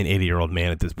an 80-year-old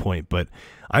man at this point, but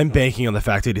I'm banking on the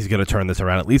fact that he's going to turn this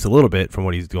around at least a little bit from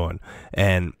what he's doing,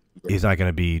 and he's not going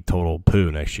to be total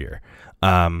poo next year.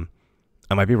 I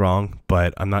might be wrong,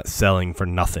 but I'm not selling for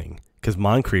nothing because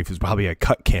Moncrief is probably a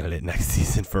cut candidate next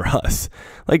season for us.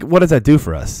 Like, what does that do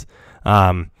for us?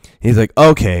 He's like,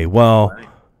 okay, well,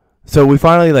 so we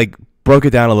finally, like, broke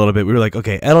it down a little bit. We were like,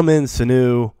 okay, Edelman,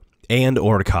 Sanu, and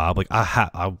or Cobb. Like,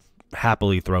 I'll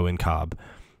happily throw in Cobb.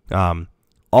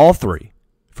 All three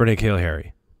for N'Keal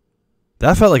Harry.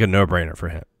 That felt like a no-brainer for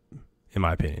him. in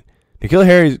my opinion. N'Keal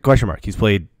Harry's question mark. He's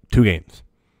played 2 games.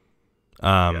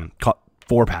 Caught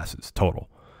 4 passes total.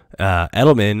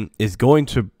 Edelman is going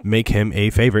to make him a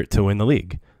favorite to win the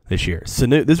league this year.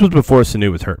 Sanu, this was before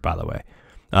Sanu was hurt, by the way.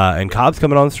 And Cobb's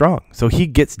coming on strong. So he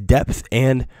gets depth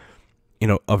and,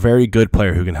 a very good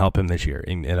player who can help him this year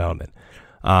in Edelman.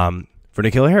 For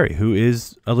N'Keal Harry, who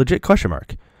is a legit question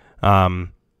mark.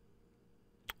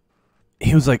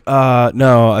 He was like,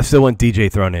 no, I still want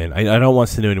DJ thrown in. I don't want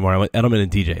Sanu anymore. I want Edelman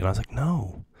and DJ. And I was like,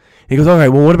 no. And he goes, all right,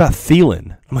 well, what about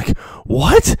Thielen? I'm like,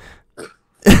 what?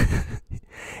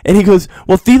 And he goes,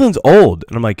 well, Thielen's old.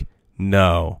 And I'm like,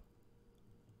 no.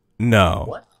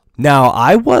 What? Now,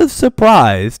 I was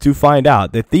surprised to find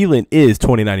out that Thielen is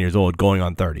 29 years old going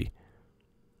on 30.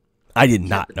 I did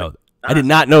not know that. I did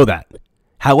not know that.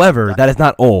 However, that is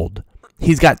not old.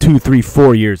 He's got 2, 3,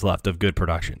 4 years left of good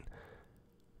production,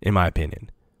 in my opinion.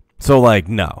 So,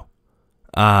 no.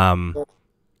 But I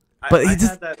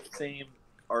had that same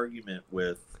argument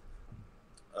with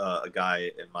a guy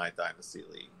in my dynasty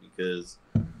league because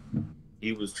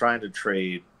he was trying to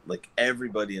trade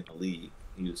everybody in the league.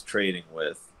 He was trading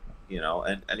with,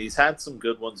 and he's had some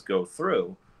good ones go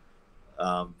through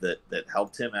that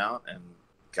helped him out and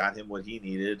got him what he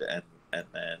needed, and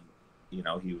then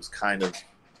he was kind of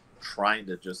trying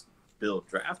to just build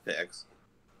draft picks,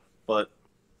 but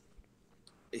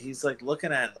he's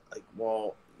looking at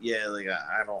well, yeah,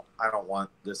 I don't want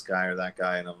this guy or that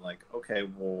guy, and I'm like, okay,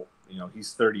 well,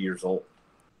 he's 30 years old.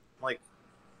 I'm like,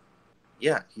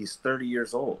 yeah, he's 30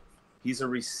 years old. He's a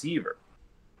receiver.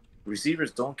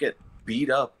 Receivers don't get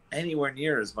beat up anywhere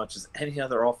near as much as any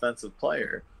other offensive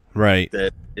player, right?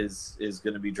 That is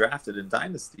going to be drafted in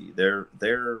dynasty. Their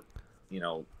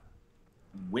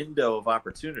window of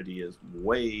opportunity is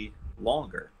way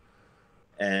longer,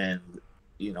 and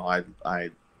I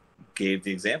gave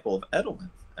the example of Edelman,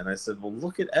 and I said, well,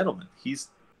 look at Edelman. He's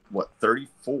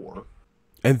 34.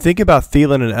 And think about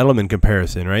Thielen and Edelman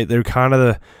comparison, right? They're kind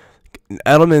of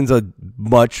Edelman's a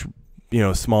much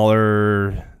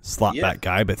smaller slot back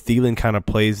guy, but Thielen kind of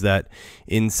plays that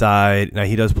inside. Now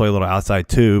he does play a little outside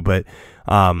too, but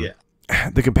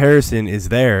the comparison is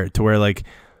there to where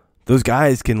those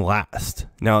guys can last.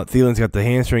 Now Thielen's got the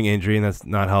hamstring injury, and that's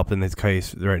not helping his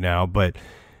case right now. But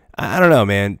I don't know,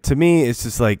 man. To me, it's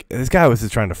just this guy was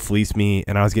just trying to fleece me,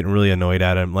 and I was getting really annoyed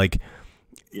at him. What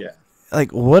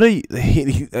are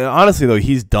you? Honestly, though,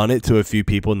 he's done it to a few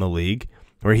people in the league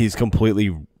where he's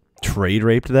completely trade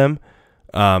raped them.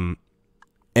 And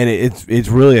it's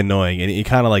really annoying. And you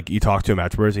kind of you talk to him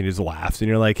afterwards, and he just laughs, and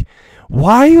you're like,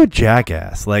 why are you a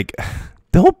jackass?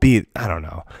 Don't be. I don't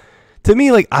know. To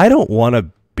me, I don't want to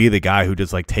be the guy who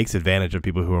just takes advantage of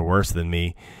people who are worse than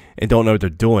me and don't know what they're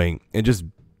doing and just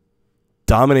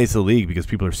dominates the league because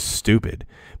people are stupid.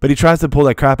 But he tries to pull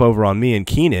that crap over on me and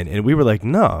Keenan, and we were like,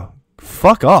 no,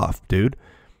 fuck off, dude.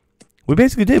 We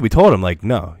basically did. We told him,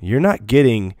 no, you're not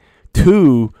getting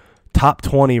 2 top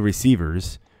 20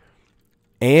 receivers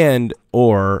and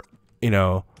or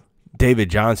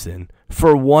David Johnson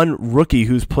for one rookie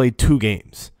who's played 2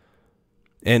 games.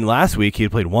 And last week he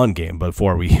had played 1 game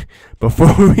before we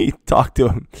talked to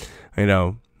him,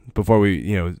 before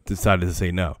we decided to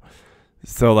say no.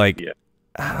 So I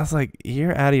was like,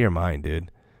 you're out of your mind, dude.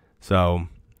 So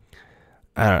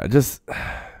I don't know, just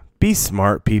be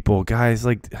smart, people, guys.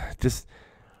 Just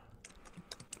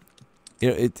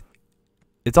it's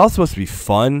all supposed to be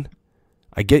fun.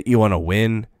 I get you want to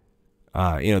win.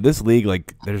 This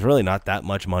league, there's really not that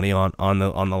much money on the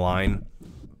line.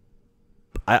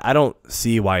 I don't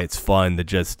see why it's fun to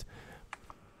just,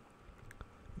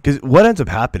 because what ends up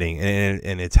happening,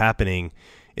 and it's happening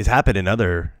in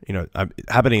other,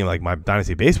 happening in my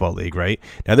Dynasty Baseball League, right?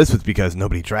 Now, this was because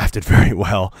nobody drafted very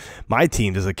well. My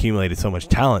team just accumulated so much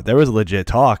talent. There was legit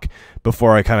talk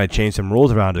before I kind of changed some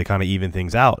rules around to kind of even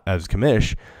things out as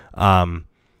commish.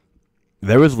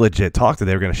 There was legit talk that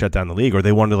they were going to shut down the league, or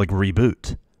they wanted to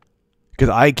reboot, because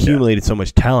I accumulated so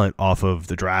much talent off of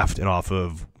the draft and off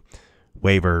of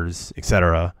waivers,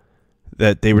 etc.,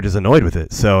 that they were just annoyed with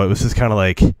it. So it was just kind of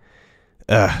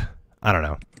I don't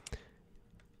know.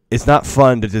 It's not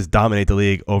fun to just dominate the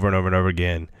league over and over and over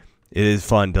again. It is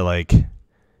fun to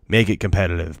make it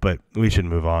competitive, but we should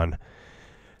move on.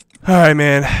 All right,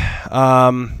 man.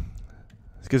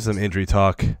 Let's get some injury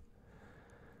talk.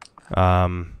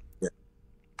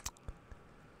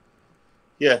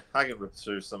 Yeah, I can rip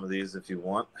through some of these if you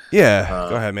want. Yeah,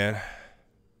 go ahead, man.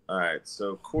 All right,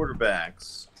 so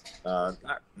quarterbacks,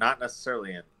 not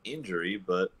necessarily an injury,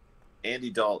 but Andy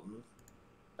Dalton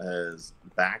is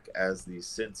back as the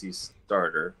Cincy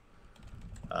starter.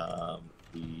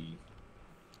 He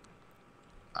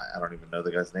I don't even know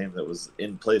the guy's name that was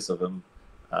in place of him.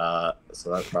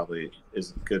 So that probably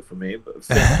isn't good for me. But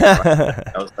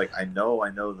I was like, I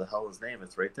know the hell his name.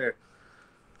 It's right there.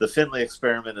 The Finley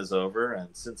experiment is over, and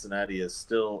Cincinnati is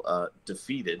still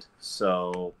defeated.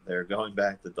 So they're going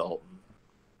back to Dalton,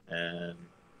 and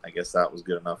I guess that was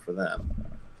good enough for them.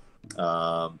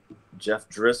 Jeff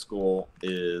Driscoll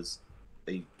is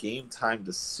a game-time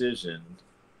decision,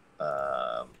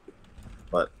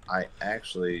 but I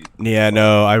actually... Yeah,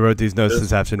 no, I wrote these notes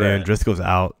this afternoon. Driscoll's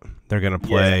out. They're going to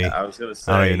play. Yeah, I was going to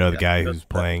say... I don't even know the guy who's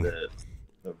playing. The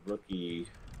rookie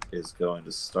is going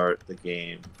to start the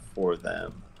game for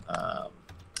them.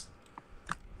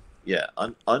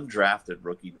 Undrafted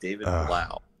rookie David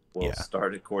Blau will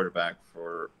start at quarterback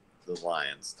for the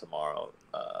Lions tomorrow.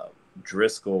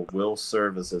 Driscoll will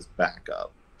serve as his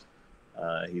backup.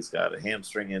 He's got a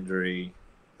hamstring injury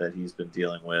that he's been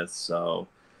dealing with, so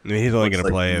I mean, he's only going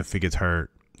to play if he gets hurt.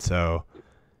 So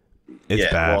it's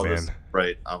bad, man.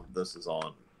 This is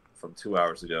on from 2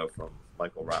 hours ago from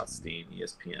Michael Rothstein,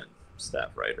 ESPN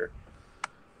staff writer.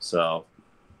 So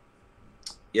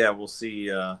yeah, we'll see.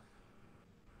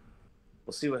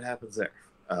 We'll see what happens there.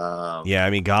 I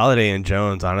mean, Galladay and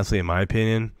Jones, honestly, in my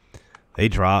opinion, they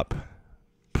drop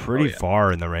pretty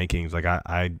far in the rankings. Like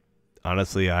I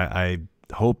honestly, I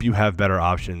hope you have better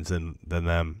options than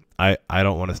them. I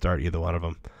don't want to start either one of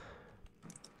them.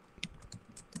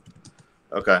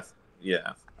 Okay.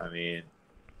 Yeah. I mean,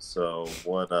 so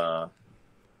what? I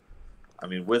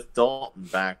mean, with Dalton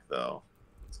back though,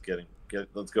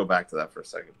 let's go back to that for a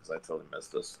second because I totally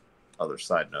missed this other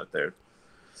side note there.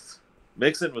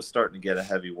 Mixon was starting to get a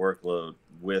heavy workload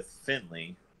with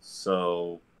Finley,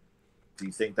 so do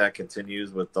you think that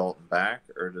continues with Dalton back,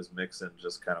 or does Mixon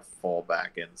just kind of fall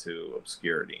back into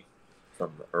obscurity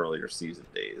from the earlier season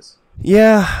days?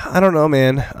 Yeah, I don't know,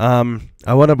 man.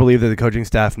 I want to believe that the coaching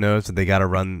staff knows that they got to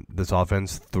run this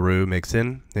offense through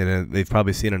Mixon, and they've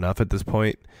probably seen enough at this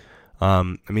point.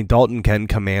 I mean, Dalton can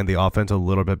command the offense a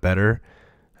little bit better.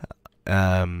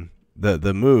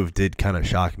 The move did kind of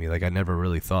shock me. Like, I never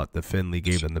really thought that Finley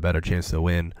gave them the better chance to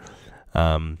win.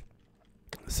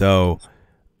 So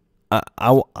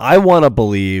I want to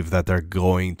believe that they're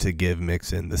going to give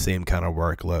Mixon the same kind of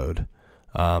workload.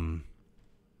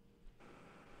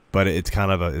 But it's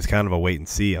kind of a wait and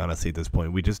see, honestly, at this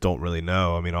point. We just don't really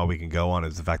know. I mean, all we can go on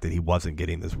is the fact that he wasn't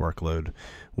getting this workload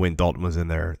when Dalton was in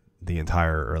there the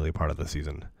entire early part of the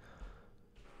season.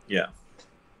 Yeah.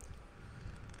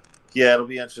 Yeah, it'll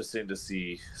be interesting to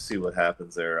see what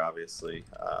happens there, obviously.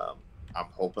 I'm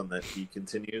hoping that he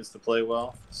continues to play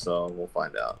well, so we'll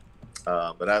find out.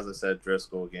 But as I said,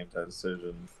 Driscoll, game-time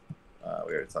decision.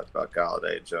 We already talked about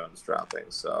Galladay, Jones dropping.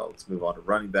 So let's move on to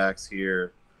running backs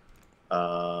here.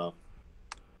 The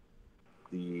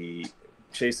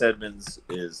Chase Edmonds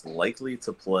is likely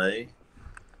to play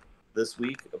this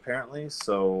week, apparently.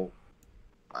 So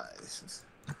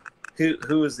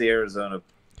who is the Arizona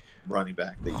running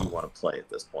back that you want to play at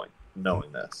this point,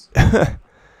 knowing this?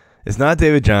 It's not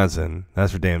David Johnson.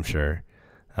 That's for damn sure.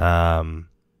 I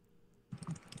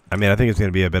mean, I think it's going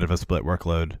to be a bit of a split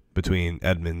workload between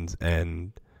Edmonds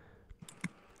and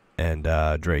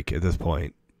Drake at this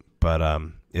point. But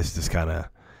it's just kind of,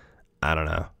 I don't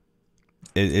know.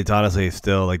 It's honestly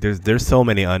still like there's so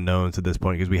many unknowns at this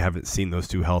point because we haven't seen those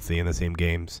two healthy in the same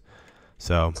games.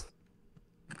 So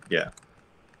yeah.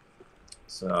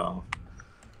 So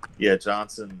yeah,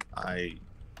 Johnson. I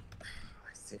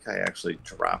think I actually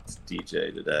dropped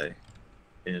DJ today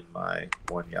in my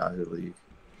one Yahoo league.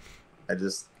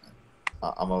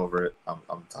 I'm over it.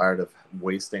 I'm tired of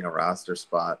wasting a roster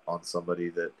spot on somebody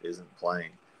that isn't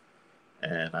playing.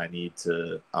 And I'm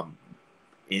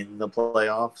in the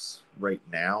playoffs right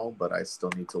now, but I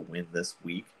still need to win this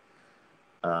week.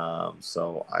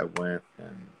 So I went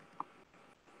and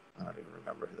I don't even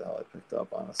remember who the hell I picked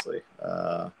up, honestly.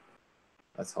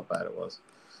 That's how bad it was.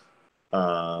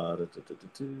 I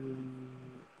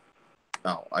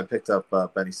picked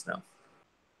up Benny Snell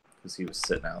because he was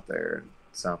sitting out there and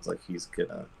sounds like he's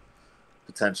gonna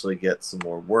potentially get some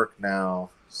more work now.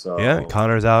 So yeah,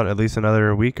 Connor's out at least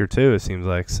another week or two, it seems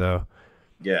like. So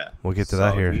yeah, we'll get to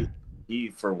that here. He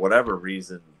for whatever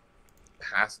reason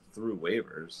passed through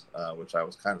waivers, which I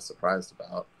was kind of surprised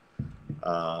about.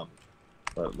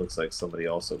 But it looks like somebody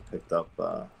also picked up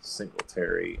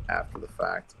Singletary after the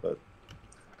fact. But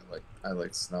I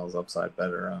like Snell's upside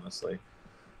better, honestly.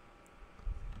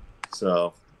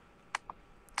 So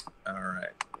all right,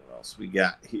 what else we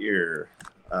got here?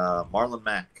 Marlon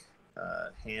Mack,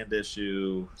 hand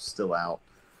issue, still out.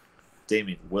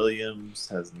 Damian Williams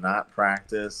has not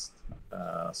practiced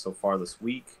so far this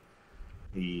week.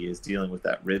 He is dealing with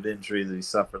that rib injury that he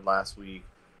suffered last week.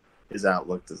 his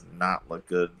outlook does not look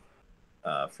good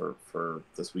for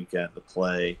this weekend to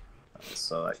play.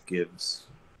 So that gives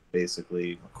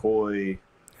basically McCoy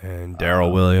and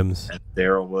Darrell Williams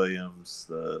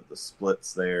the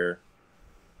splits there.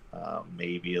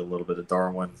 Maybe a little bit of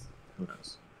Darwin. Who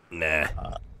knows? Nah.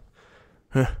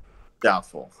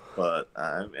 Doubtful. But,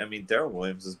 I mean, Darrell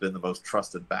Williams has been the most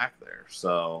trusted back there.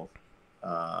 So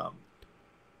I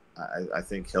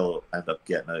think he'll end up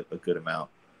getting a good amount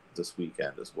this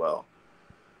weekend as well.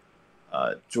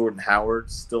 Jordan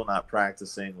Howard's still not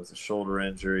practicing with a shoulder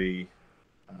injury.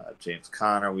 James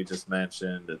Conner, we just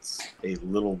mentioned, it's a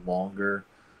little longer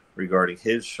regarding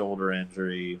his shoulder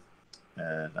injury.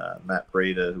 And Matt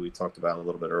Breida, who we talked about a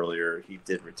little bit earlier, he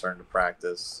did return to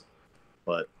practice,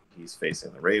 but he's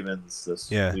facing the Ravens this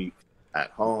week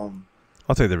at home.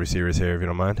 I'll take the receivers here if you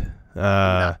don't mind.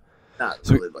 Not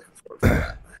really looking forward to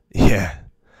that. Yeah.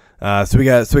 So we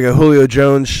got Julio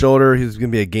Jones shoulder. He's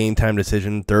going to be a game time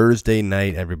decision Thursday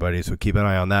night, everybody. So keep an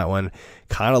eye on that one.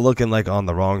 Kind of looking like on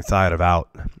the wrong side of out,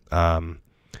 on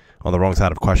the wrong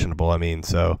side of questionable. I mean,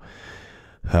 so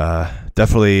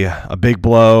definitely a big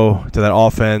blow to that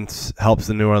offense. Helps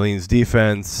the New Orleans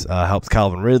defense. Helps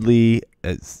Calvin Ridley.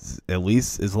 It's at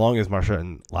least as long as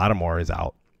Marshawn Lattimore is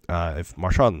out. If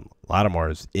Marshawn Lattimore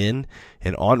is in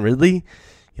and on Ridley,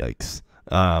 yikes.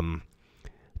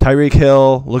 Tyreek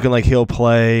Hill looking like he'll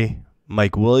play.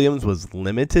 Mike Williams was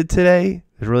limited today.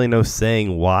 There's really no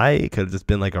saying why. It could have just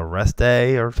been like a rest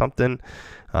day or something.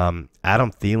 Adam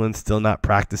Thielen still not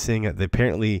practicing. They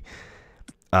apparently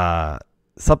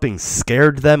something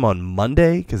scared them on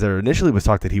Monday because there initially was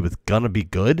talk that he was gonna be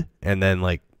good, and then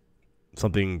like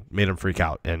something made him freak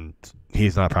out, and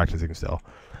he's not practicing still.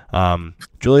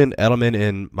 Julian Edelman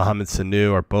and Mohamed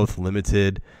Sanu are both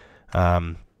limited.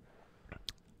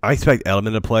 I expect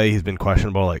Edelman to play. He's been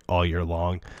questionable like all year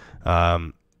long.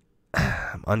 I'm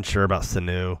unsure about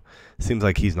Sanu. Seems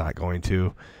like he's not going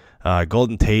to.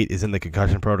 Golden Tate is in the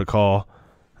concussion protocol.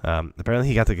 Apparently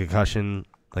he got the concussion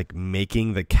like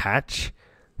making the catch,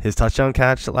 his touchdown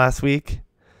catch last week.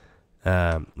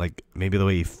 Like maybe the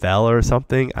way he fell or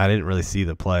something. I didn't really see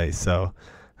the play, so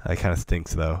that kind of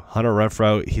stinks though. Hunter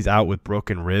Renfrow, he's out with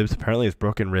broken ribs. Apparently it's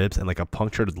broken ribs and like a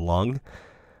punctured lung.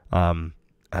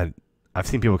 I've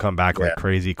seen people come back like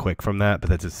crazy quick from that, but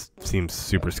that just seems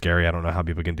super scary. I don't know how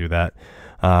people can do that.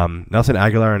 Nelson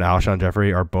Aguilar and Alshon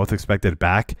Jeffrey are both expected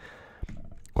back.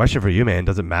 Question for you, man.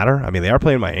 Does it matter? I mean, they are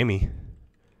playing Miami.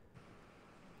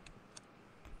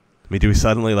 I mean, do we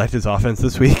suddenly like this offense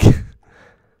this week?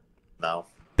 No.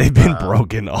 They've been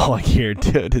broken all year,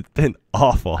 dude. It's been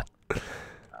awful.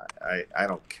 I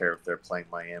don't care if they're playing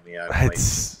Miami. It's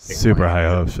super high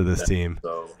hopes for this team.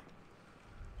 So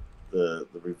the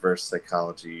reverse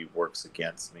psychology works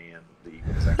against me, and the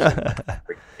Eagles actually won a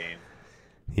great game.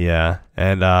 Yeah,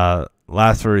 and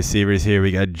last for receivers here,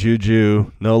 we got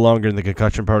Juju, no longer in the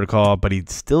concussion protocol, but he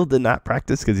still did not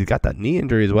practice because he's got that knee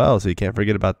injury as well, so you can't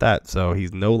forget about that. So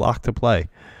he's no lock to play.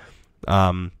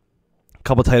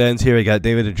 Couple tight ends here. We got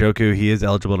David Njoku. He is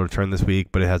eligible to return this week,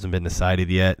 but it hasn't been decided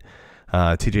yet.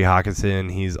 T.J. Hawkinson,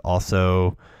 he's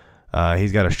also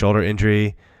he's got a shoulder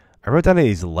injury. I wrote down that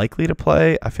he's likely to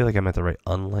play. I feel like I meant to write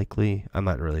unlikely. I'm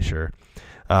not really sure.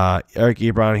 Eric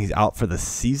Ebron, he's out for the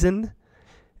season.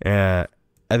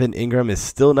 Evan Ingram is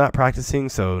still not practicing,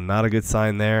 so not a good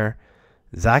sign there.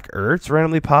 Zach Ertz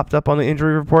randomly popped up on the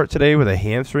injury report today with a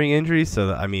hamstring injury.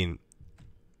 So, I mean,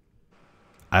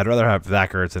 I'd rather have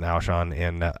Zach Ertz and Alshon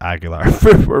and Aguilar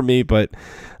for me, but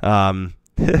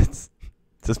it's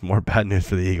just more bad news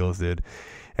for the Eagles, dude.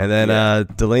 And then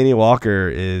Delaney Walker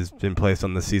is been placed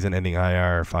on the season-ending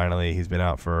IR. Finally, he's been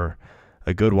out for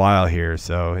a good while here,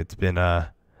 so it's been who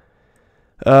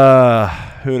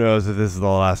knows if this is the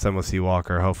last time we'll see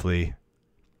Walker. Hopefully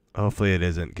it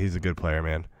isn't. He's a good player,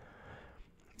 man.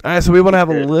 All right, so we want to have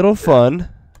a little fun.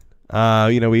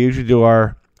 We usually do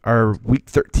our Week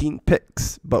 13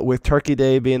 picks, but with Turkey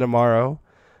Day being tomorrow,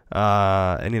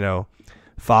 and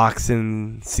Fox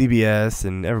and CBS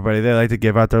and everybody, they like to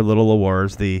give out their little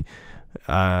awards, the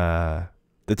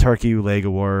Turkey Leg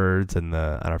Awards and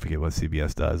I don't forget what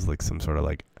CBS does, like some sort of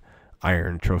like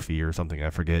Iron Trophy or something,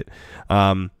 I forget.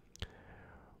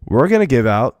 We're going to give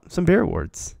out some beer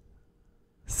awards.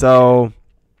 So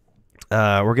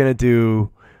we're going to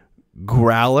do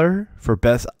Growler for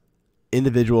Best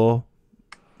Individual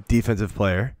Defensive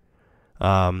Player,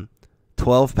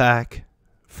 12-pack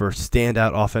for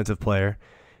Standout Offensive Player,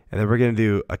 and then we're going to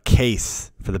do a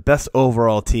case for the Best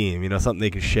Overall Team, something they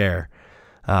can share.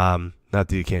 Not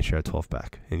that you can't share a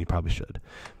 12-pack, and you probably should.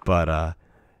 But,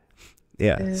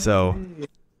 yeah, so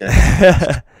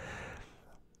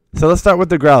So let's start with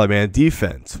the growler, man.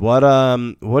 Defense. What are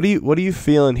you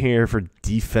feeling here for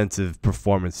defensive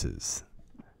performances?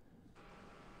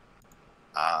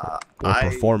 Or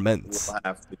performance? I will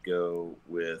have to go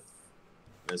with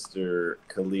Mr.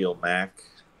 Khalil Mack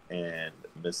and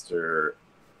Mr.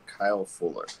 Kyle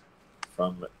Fuller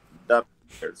from the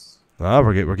Bears. Oh,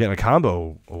 we're getting a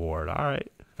combo award. All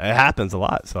right, it happens a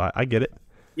lot, so I get it.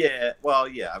 Yeah, well,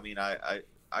 yeah. I mean, I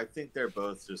think they're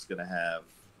both just gonna have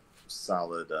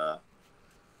solid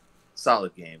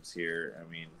games here. I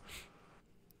mean,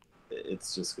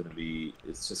 it's just gonna be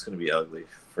ugly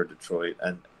for Detroit,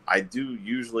 and I do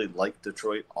usually like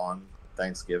Detroit on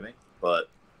Thanksgiving, but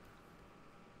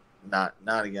not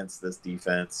against this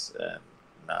defense and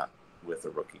not with a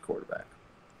rookie quarterback.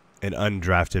 An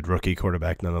undrafted rookie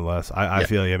quarterback, nonetheless. I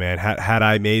feel you, man. Had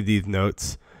I made these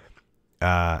notes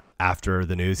after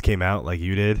the news came out, like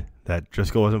you did, that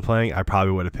Driscoll wasn't playing, I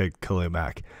probably would have picked Khalil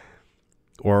Mack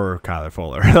or Kyler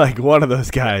Fuller, like one of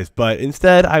those guys. But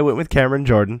instead, I went with Cameron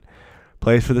Jordan,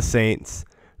 plays for the Saints,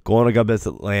 going up against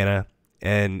Atlanta,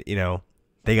 and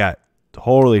they got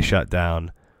totally shut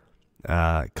down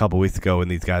a couple weeks ago when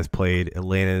these guys played.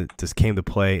 Atlanta just came to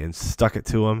play and stuck it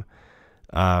to them.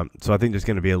 So I think there's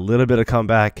going to be a little bit of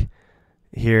comeback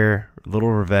here, a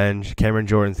little revenge. Cameron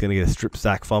Jordan's going to get a strip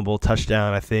sack fumble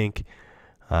touchdown, I think,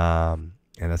 and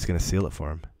that's going to seal it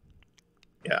for him.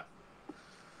 Yeah.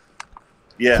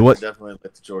 Yeah, so definitely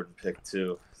like the Jordan pick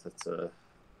too. That's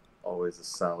always a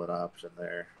solid option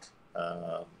there.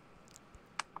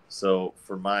 So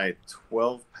for my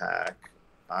 12-pack,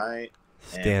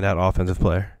 standout offensive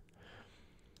player.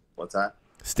 What's that?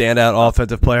 Standout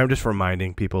offensive player. I'm just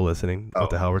reminding people listening what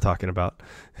the hell we're talking about.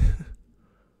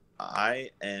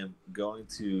 I am going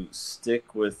to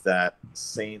stick with that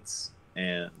Saints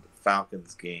and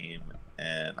Falcons game,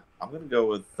 and I'm going to go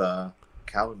with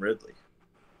Calvin Ridley.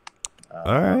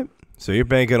 All right. So you're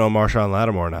banking on Marshawn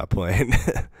Lattimore not playing.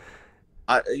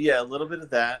 Yeah, a little bit of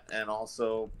that, and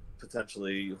also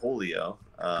potentially Julio.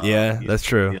 Yeah, that's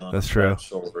true. That's true.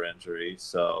 Shoulder injury.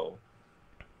 So,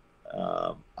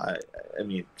 I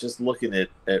mean, just looking at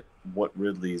what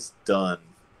Ridley's done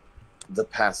the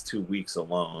past 2 weeks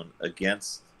alone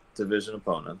against division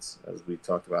opponents, as we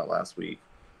talked about last week,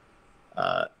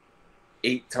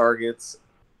 8 targets,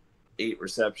 8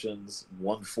 receptions,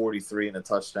 143 and a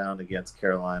touchdown against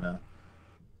Carolina,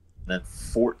 and then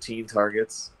 14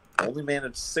 targets. Only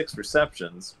managed 6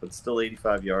 receptions, but still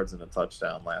 85 yards and a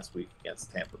touchdown last week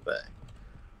against Tampa Bay.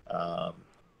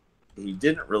 He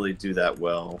didn't really do that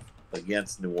well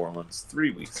against New Orleans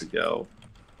 3 weeks ago,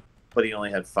 but he only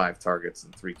had 5 targets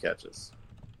and 3 catches.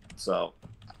 So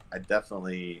I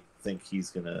definitely think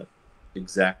he's going to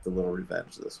exact a little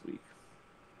revenge this week.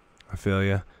 I feel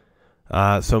you.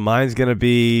 So mine's going to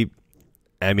be,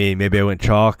 I mean, maybe I went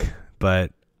chalk,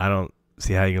 but I don't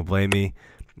see how you can blame me.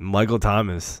 Michael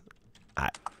Thomas.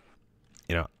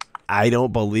 I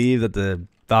don't believe that the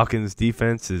Falcons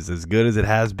defense is as good as it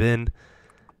has been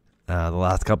the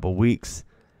last couple of weeks.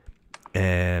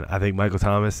 And I think Michael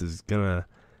Thomas is going to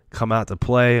come out to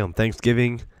play on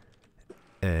Thanksgiving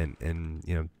and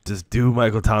just do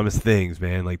Michael Thomas things,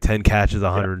 man. Like 10 catches,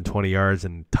 120 yards,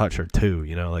 and touch or 2.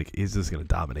 Like he's just going to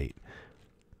dominate.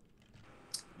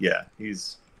 Yeah,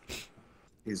 he's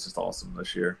just awesome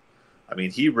this year. I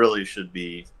mean, he really should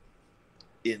be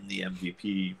in the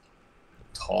MVP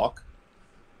talk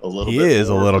a little bit. He is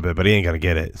a little bit, but he ain't going to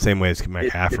get it. Same way as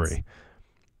McCaffrey.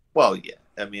 Well, yeah.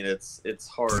 I mean, it's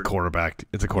hard. It's a quarterback.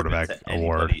 It's a quarterback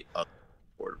award.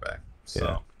 Quarterback. So.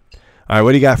 Yeah. All right,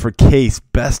 what do you got for Case?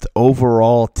 Best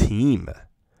overall team.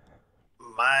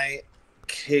 My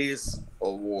Case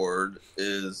award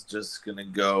is just going to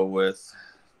go with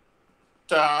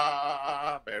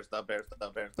Bears.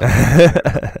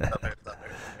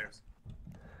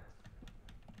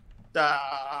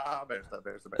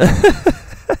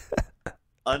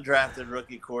 Undrafted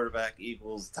rookie quarterback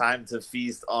equals time to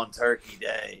feast on Turkey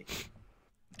Day.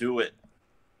 Do it.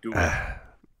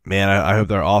 Man, I hope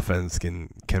their offense can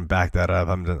back that up.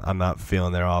 I'm not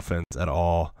feeling their offense at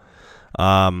all.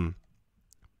 But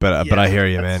I hear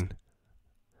you, man.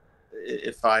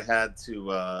 If I had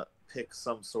to pick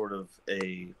some sort of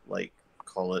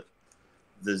call it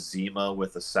the Zima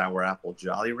with a Sour Apple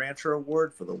Jolly Rancher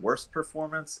award for the worst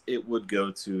performance, it would go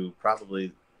to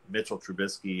probably Mitchell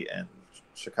Trubisky and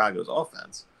Chicago's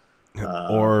offense.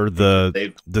 Or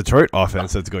the Detroit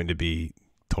offense that's going to be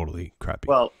totally crappy.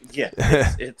 Well, yeah,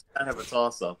 it's kind of a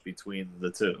toss-up between the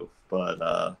two. But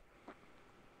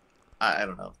I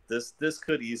don't know. This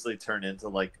could easily turn into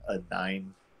like a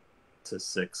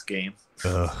 9-6 game.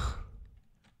 Ugh.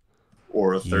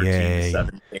 Or a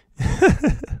 13-7 game.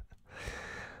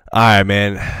 All right,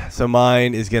 man. So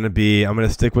mine is going to be, I'm going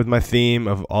to stick with my theme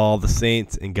of all the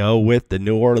Saints and go with the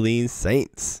New Orleans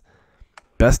Saints.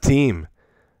 Best team.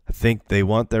 I think they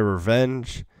want their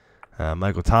revenge.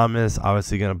 Michael Thomas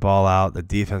obviously going to ball out. The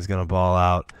defense is going to ball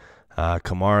out.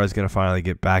 Kamara is going to finally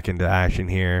get back into action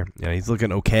here. You know, he's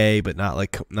looking okay, but not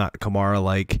Kamara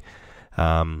like.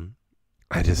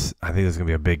 I think this is going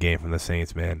to be a big game from the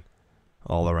Saints, man,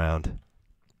 all around.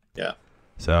 Yeah.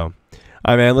 So, all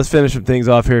right, man, let's finish some things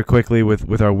off here quickly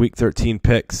with our Week 13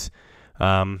 picks.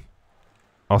 I'll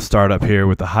start up here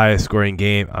with the highest scoring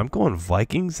game. I'm going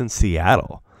Vikings and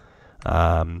Seattle.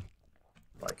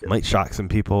 Might shock some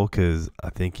people because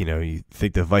I think, you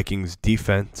think the Vikings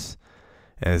defense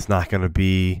and it's not going to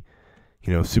be,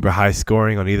 super high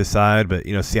scoring on either side. But,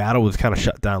 Seattle was kind of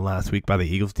shut down last week by the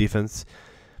Eagles defense,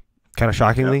 kind of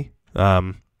shockingly.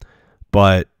 Yeah.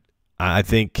 But I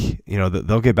think,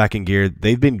 they'll get back in gear.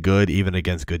 They've been good even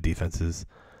against good defenses.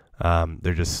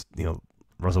 They're just,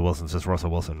 Russell Wilson's just Russell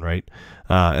Wilson, right?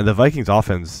 And the Vikings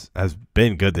offense has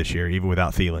been good this year, even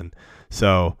without Thielen.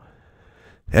 So,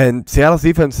 and Seattle's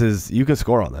defense you can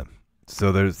score on them.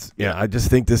 So I just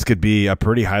think this could be a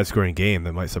pretty high scoring game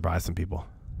that might surprise some people.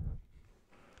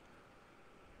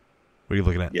 What are you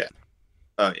looking at? Yeah.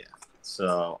 Oh, yeah.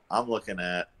 So I'm looking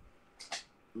at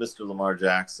Mr. Lamar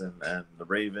Jackson and the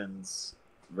Ravens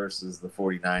versus the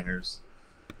 49ers.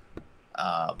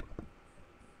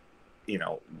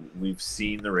 We've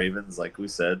seen the Ravens, like we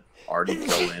said, already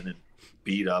go in and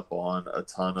beat up on a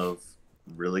ton of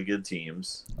really good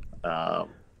teams,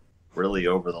 really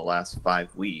over the last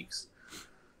 5 weeks.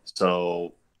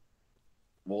 So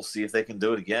we'll see if they can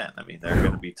do it again. I mean, they're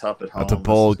going to be tough at home. That's a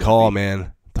bold call,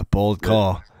 man. It's a bold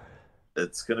call.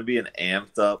 It's going to be an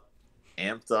amped up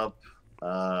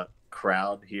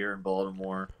crowd here in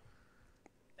Baltimore.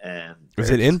 And is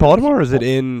it in Baltimore or is it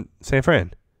in San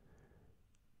Fran?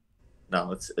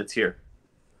 No, it's here.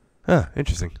 Huh,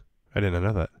 interesting. I didn't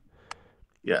know that.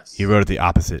 Yes. He wrote it the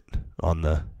opposite on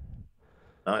the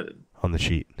No, I didn't. On the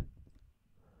sheet.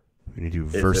 When you do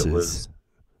versus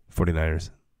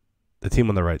 49ers. The team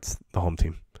on the right's the home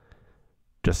team.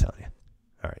 Just telling you.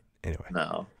 All right. Anyway.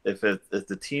 No. If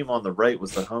the team on the right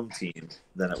was the home team,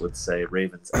 then it would say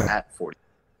Ravens at 40.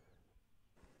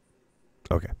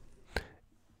 Okay.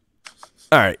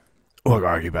 All right. We'll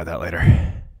argue about that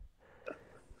later.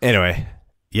 Anyway.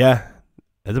 Yeah.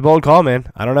 It's a bold call, man.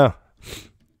 I don't know.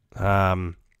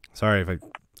 Sorry if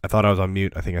I thought I was on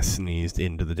mute. I think I sneezed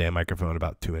into the damn microphone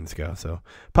about 2 minutes ago. So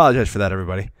apologize for that,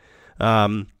 everybody.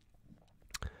 So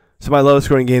my lowest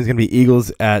scoring game is going to be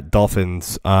Eagles at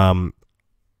Dolphins.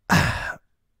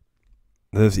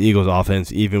 This Eagles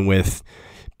offense, even with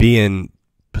being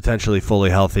potentially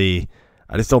fully healthy,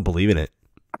 I just don't believe in it.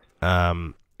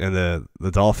 And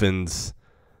the Dolphins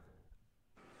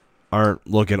aren't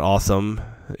looking awesome.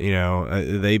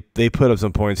 They put up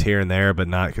some points here and there, but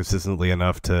not consistently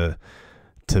enough to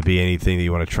be anything that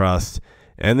you want to trust.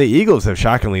 And the Eagles have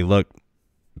shockingly looked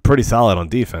pretty solid on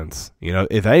defense.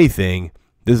 If anything,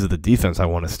 this is the defense I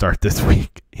want to start this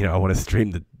week. I want to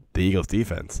stream the Eagles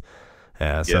defense.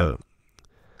 But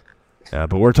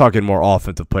we're talking more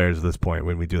offensive players at this point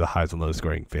when we do the highs and low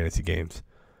scoring fantasy games.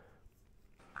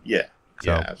 Yeah.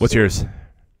 So yeah, what's yours?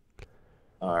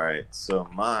 All right. So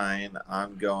mine,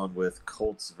 I'm going with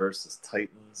Colts versus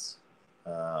Titans.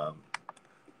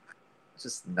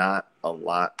 Just not a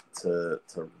lot to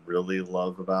really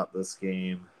love about this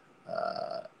game.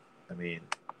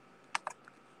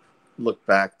 Look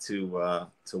back to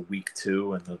week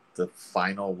 2 and the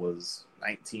final was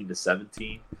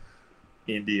 19-17,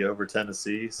 Indy over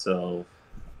Tennessee. So,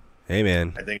 hey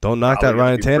man, I think don't knock that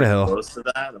Ryan Tannehill. Close to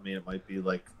that. It might be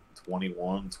like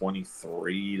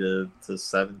 21-23 to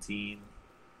 17,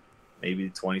 maybe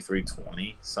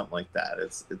 23-20, something like that.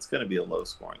 It's going to be a low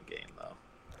scoring game though.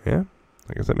 Yeah,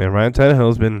 like I said, man, Ryan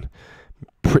Tannehill's been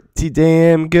pretty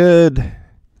damn good.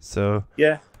 So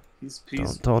yeah, he's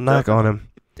don't knock on him.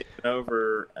 Taken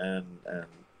over and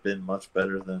been much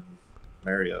better than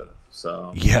Mariota.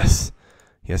 So yes,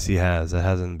 he has.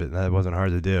 That wasn't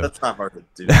hard to do. That's not hard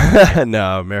to do.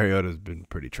 No, Mariota's been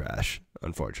pretty trash,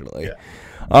 unfortunately. Yeah.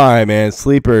 All right, man.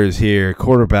 Sleepers here,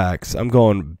 quarterbacks. I'm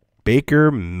going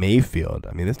Baker Mayfield.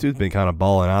 This dude's been kind of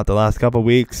balling out the last couple of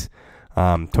weeks.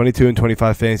 22 and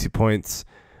 25 fantasy points.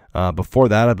 Before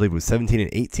that, I believe it was 17 and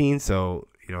 18. So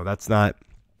that's nothing,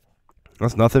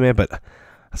 man. But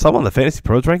I saw him on the Fantasy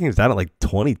Pros rankings down at like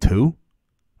 22.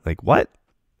 Like what?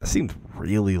 That seems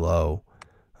really low.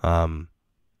 I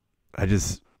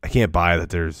can't buy that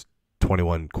there's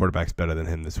 21 quarterbacks better than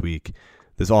him this week.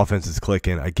 This offense is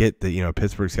clicking. I get that,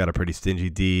 Pittsburgh's got a pretty stingy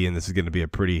D, and this is going to be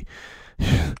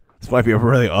this might be a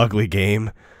really ugly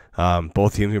game.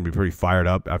 Both teams are going to be pretty fired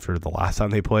up after the last time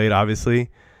they played, obviously.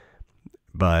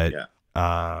 But,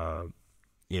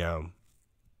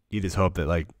 you just hope that,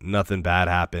 like, nothing bad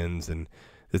happens and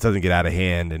this doesn't get out of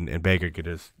hand and Baker could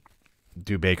just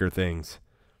do Baker things.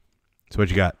 So what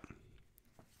you got?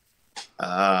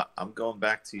 I'm going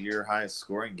back to your highest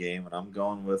scoring game, and I'm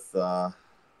going with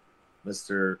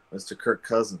Mr. Kirk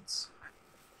Cousins.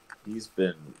 He's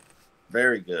been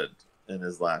very good in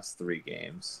his last 3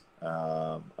 games.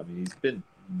 He's been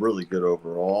really good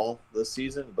overall this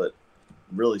season, but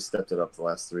really stepped it up the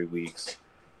last 3 weeks.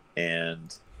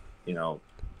 And,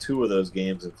 2 of those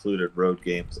games included road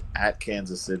games at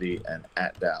Kansas City and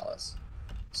at Dallas.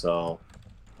 So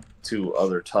 2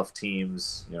 other tough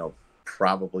teams,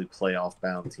 probably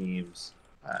playoff-bound teams.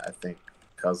 I think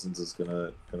Cousins is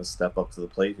gonna step up to the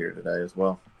plate here today as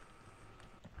well.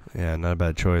 Yeah, not a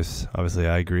bad choice. Obviously,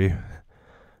 I agree.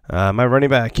 My running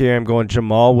back here, I'm going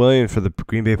Jamal Williams for the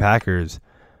Green Bay Packers.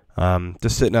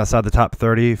 Just sitting outside the top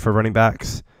 30 for running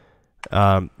backs.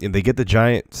 They get the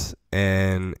Giants,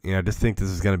 and I just think this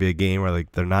is going to be a game where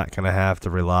they're not going to have to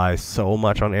rely so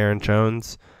much on Aaron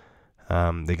Jones.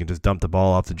 They can just dump the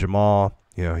ball off to Jamal.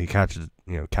 He catches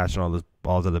catching all those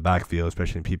balls out of the backfield,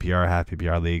 especially in PPR, half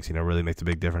PPR leagues. Really makes a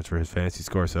big difference for his fantasy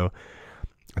score. So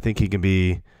I think he can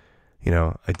be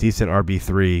a decent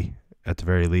RB3 at the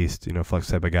very least. Flex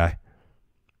type of guy.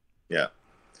 Yeah.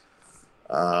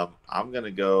 I'm going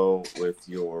to go with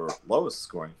your lowest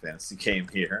scoring fantasy game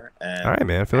here. And all right,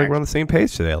 man. I feel like we're on the same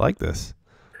page today. I like this.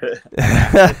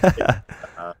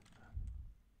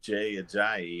 Jay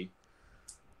Ajayi.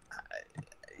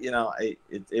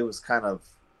 It was kind of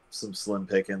some slim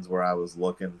pickings where I was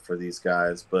looking for these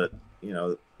guys, but,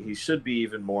 he should be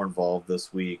even more involved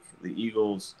this week. The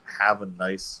Eagles have a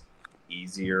nice,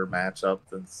 easier matchup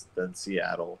than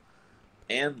Seattle.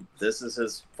 And this is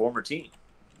his former team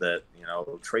that,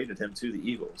 traded him to the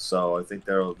Eagles. So I think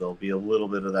there'll be a little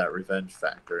bit of that revenge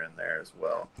factor in there as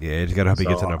well. Yeah, you just got to hope he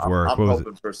gets enough work. I'm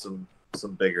hoping for some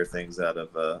bigger things out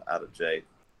of Jay.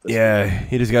 Yeah,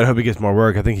 he just got to hope he gets more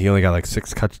work. I think he only got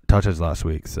 6 touches last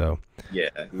week. So yeah,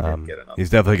 he didn't get enough. He's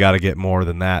definitely got to get more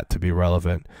than that to be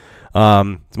relevant.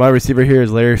 So my receiver here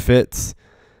is Larry Fitz,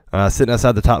 sitting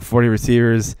outside the top 40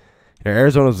 receivers.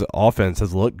 Arizona's offense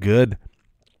has looked good,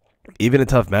 even in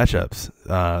tough matchups.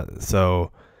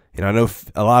 So I know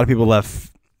a lot of people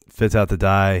left Fitz out to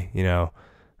die.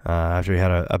 After he had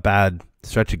a bad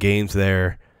stretch of games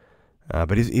there.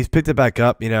 But he's picked it back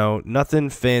up.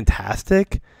 Nothing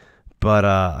fantastic,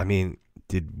 but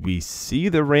did we see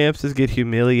the Ramses get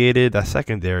humiliated? That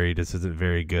secondary just isn't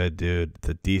very good, dude.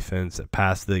 The defense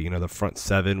past the front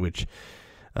 7, which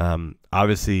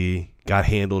obviously got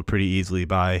handled pretty easily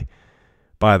by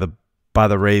the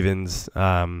Ravens.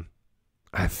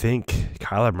 I think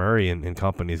Kyler Murray and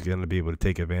company is going to be able to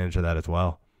take advantage of that as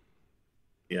well.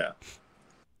 Yeah.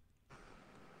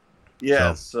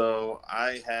 Yeah, so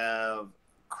I have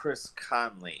Chris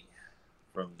Conley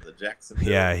from the Jacksonville.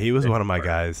 Yeah, he was one of my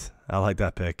guys. I like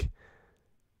that pick.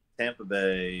 Tampa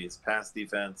Bay's pass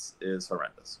defense is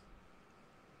horrendous.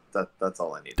 That's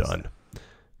all I need Done. to say.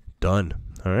 Done.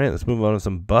 All right, let's move on to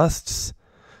some busts.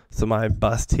 So my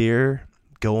bust here,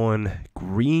 going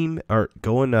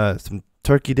some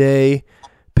Turkey Day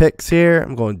picks here.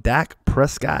 I'm going Dak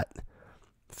Prescott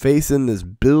facing this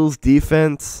Bills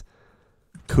defense.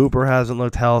 Cooper hasn't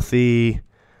looked healthy.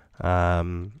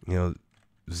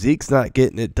 Zeke's not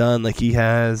getting it done like he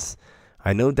has.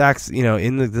 I know Dak's,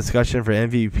 in the discussion for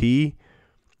MVP,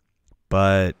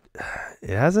 but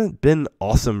it hasn't been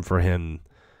awesome for him,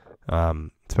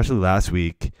 especially last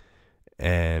week.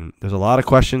 And there's a lot of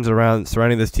questions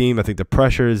surrounding this team. I think the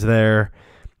pressure is there.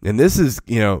 And this is,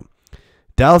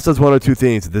 Dallas does one or two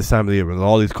things at this time of the year with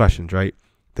all these questions, right?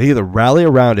 They either rally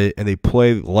around it and they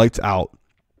play lights out,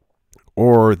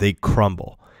 or they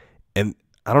crumble. And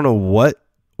I don't know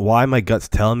why my gut's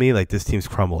telling me this team's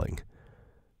crumbling.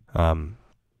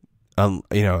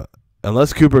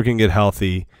 Unless Cooper can get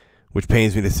healthy, which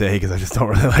pains me to say because I just don't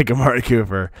really like Amari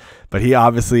Cooper, but he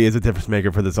obviously is a difference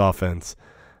maker for this offense.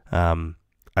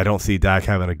 I don't see Dak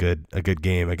having a good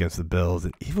game against the Bills,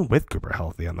 and even with Cooper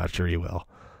healthy, I'm not sure he will.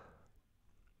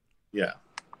 Yeah.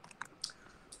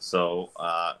 So,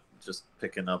 just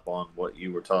picking up on what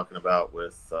you were talking about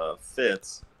with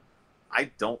Fitz, I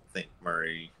don't think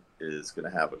Murray is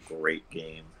going to have a great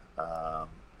game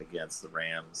against the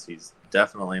Rams. He's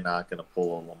definitely not going to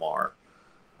pull a Lamar.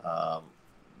 I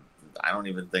don't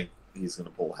even think he's going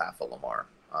to pull half a Lamar,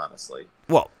 honestly.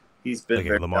 Well, he's been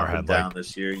very Lamar up and had down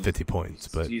this year. 50 points,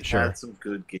 but he's sure. had some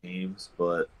good games,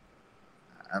 but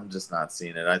I'm just not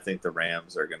seeing it. I think the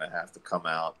Rams are going to have to come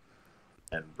out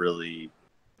and really,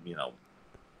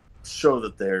 show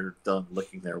that they're done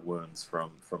licking their wounds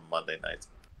from Monday night.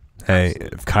 Hey,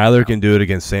 Absolutely. if Kyler can do it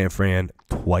against San Fran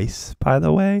twice, by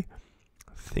the way,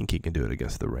 I think he can do it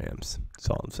against the Rams. That's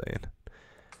all I'm saying.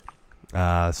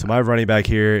 So my running back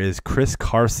here is Chris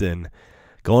Carson,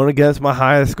 going against my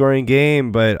highest scoring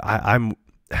game, but I'm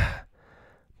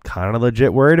kind of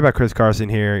legit worried about Chris Carson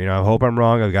here. You know, I hope I'm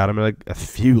wrong. I've got him in like a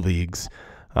few leagues.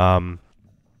 You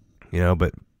know,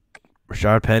 but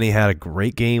Rashard Penny had a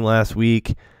great game last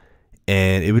week,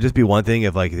 and it would just be one thing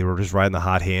if like they were just riding the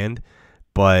hot hand.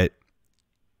 But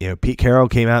you know, Pete Carroll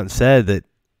came out and said that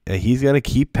he's going to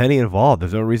keep Penny involved.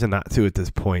 There's no reason not to at this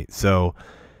point. So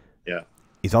Yeah.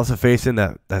 he's also facing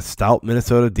that stout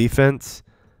Minnesota defense.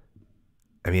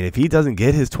 I mean, if he doesn't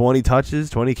get his 20 touches,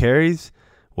 20 carries,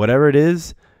 whatever it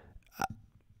is,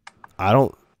 I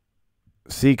don't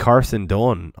see Carson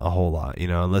doing a whole lot, you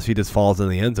know, unless he just falls in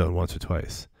the end zone once or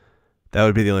twice. That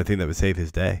would be the only thing that would save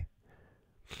his day.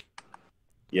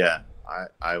 Yeah,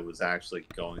 I was actually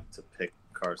going to pick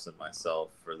Carson myself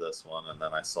for this one, and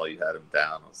then I saw you had him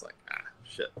down. I was like,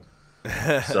 shit.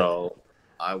 So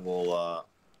I will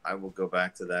go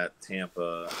back to that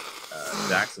Tampa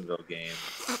Jacksonville game,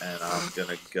 and I'm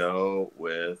gonna go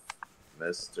with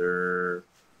Mr.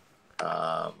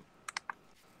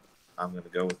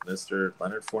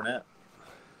 Leonard Fournette.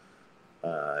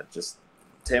 Just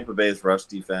Tampa Bay's rush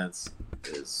defense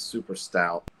is super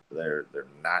stout. They're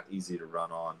not easy to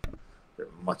run on. They're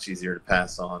much easier to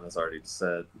pass on, as already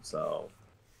said. So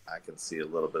I can see a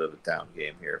little bit of a down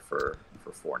game here for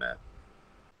Fournette.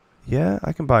 Yeah,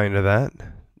 I can buy into that.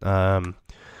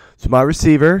 So my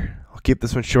receiver, I'll keep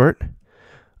this one short,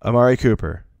 Amari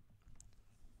Cooper.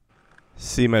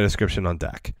 See my description on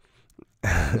deck.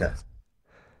 Yes.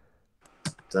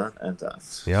 Done and done.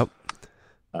 Yep.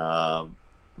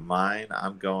 Mine,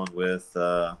 I'm going with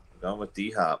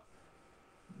D-Hop.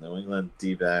 New England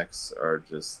D-backs are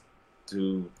just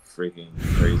too freaking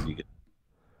crazy good.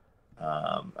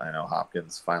 I know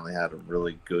Hopkins finally had a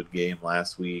really good game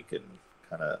last week and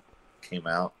kind of came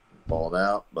out and balled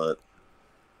out, but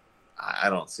I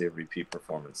don't see a repeat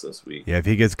performance this week. Yeah, if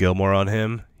he gets Gilmore on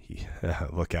him,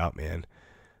 look out, man.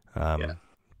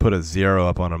 Put a 0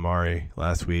 up on Amari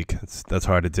last week. That's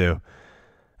hard to do.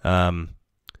 All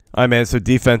right, man, so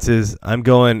defenses, I'm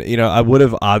going, you know, I would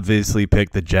have obviously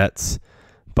picked the Jets,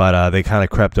 but they kind of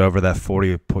crept over that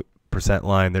 40%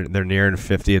 line. They're nearing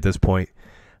 50 at this point.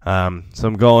 So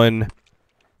I'm going,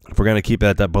 if we're going to keep it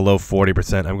at that below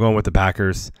 40%, I'm going with the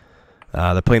Packers.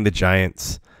 They're playing the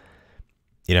Giants.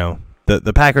 You know,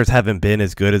 the Packers haven't been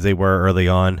as good as they were early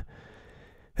on,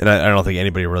 and I don't think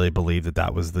anybody really believed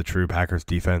that was the true Packers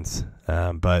defense.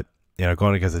 But, you know,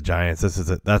 going against the Giants,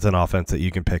 that's an offense that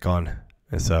you can pick on.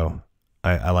 And so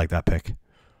I like that pick.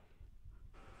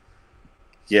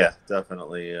 Yeah,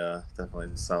 definitely a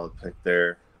solid pick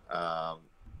there.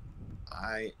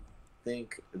 I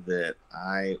think that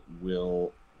I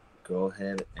will go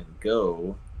ahead and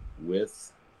go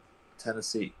with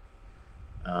Tennessee.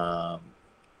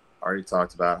 Already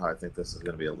talked about how I think this is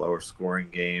going to be a lower scoring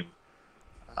game.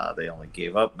 They only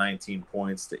gave up 19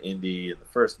 points to Indy in the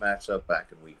first matchup back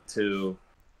in week 2.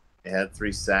 They had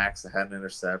 3 sacks, they had an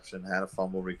interception, had a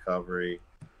fumble recovery.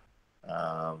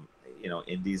 You know,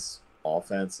 Indy's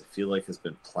offense, I feel like, has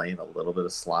been playing a little bit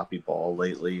of sloppy ball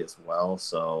lately as well.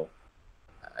 So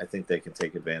I think they can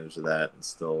take advantage of that and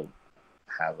still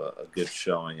have a good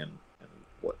showing in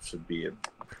what should be a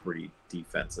pretty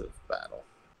defensive battle.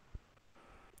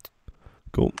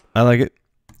 Cool. I like it.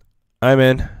 All right,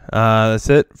 man. That's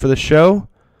it for the show.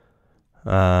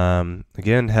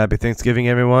 Again, happy Thanksgiving,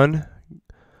 everyone.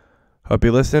 Hope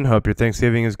you listen. Hope your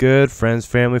Thanksgiving is good. Friends,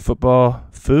 family, football,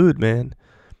 food, man.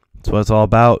 That's what it's all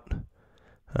about.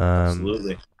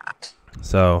 Absolutely.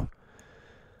 So,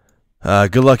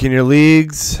 good luck in your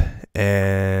leagues,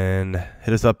 and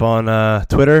hit us up on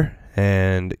Twitter,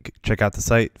 and check out the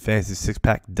site,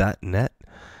 fantasy6pack.net.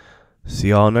 See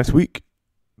y'all next week.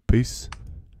 Peace.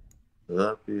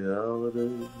 Happy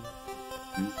holidays.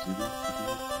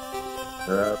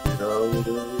 Happy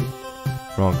holidays.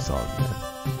 Wrong song, man.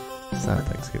 It's not a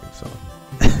Thanksgiving song.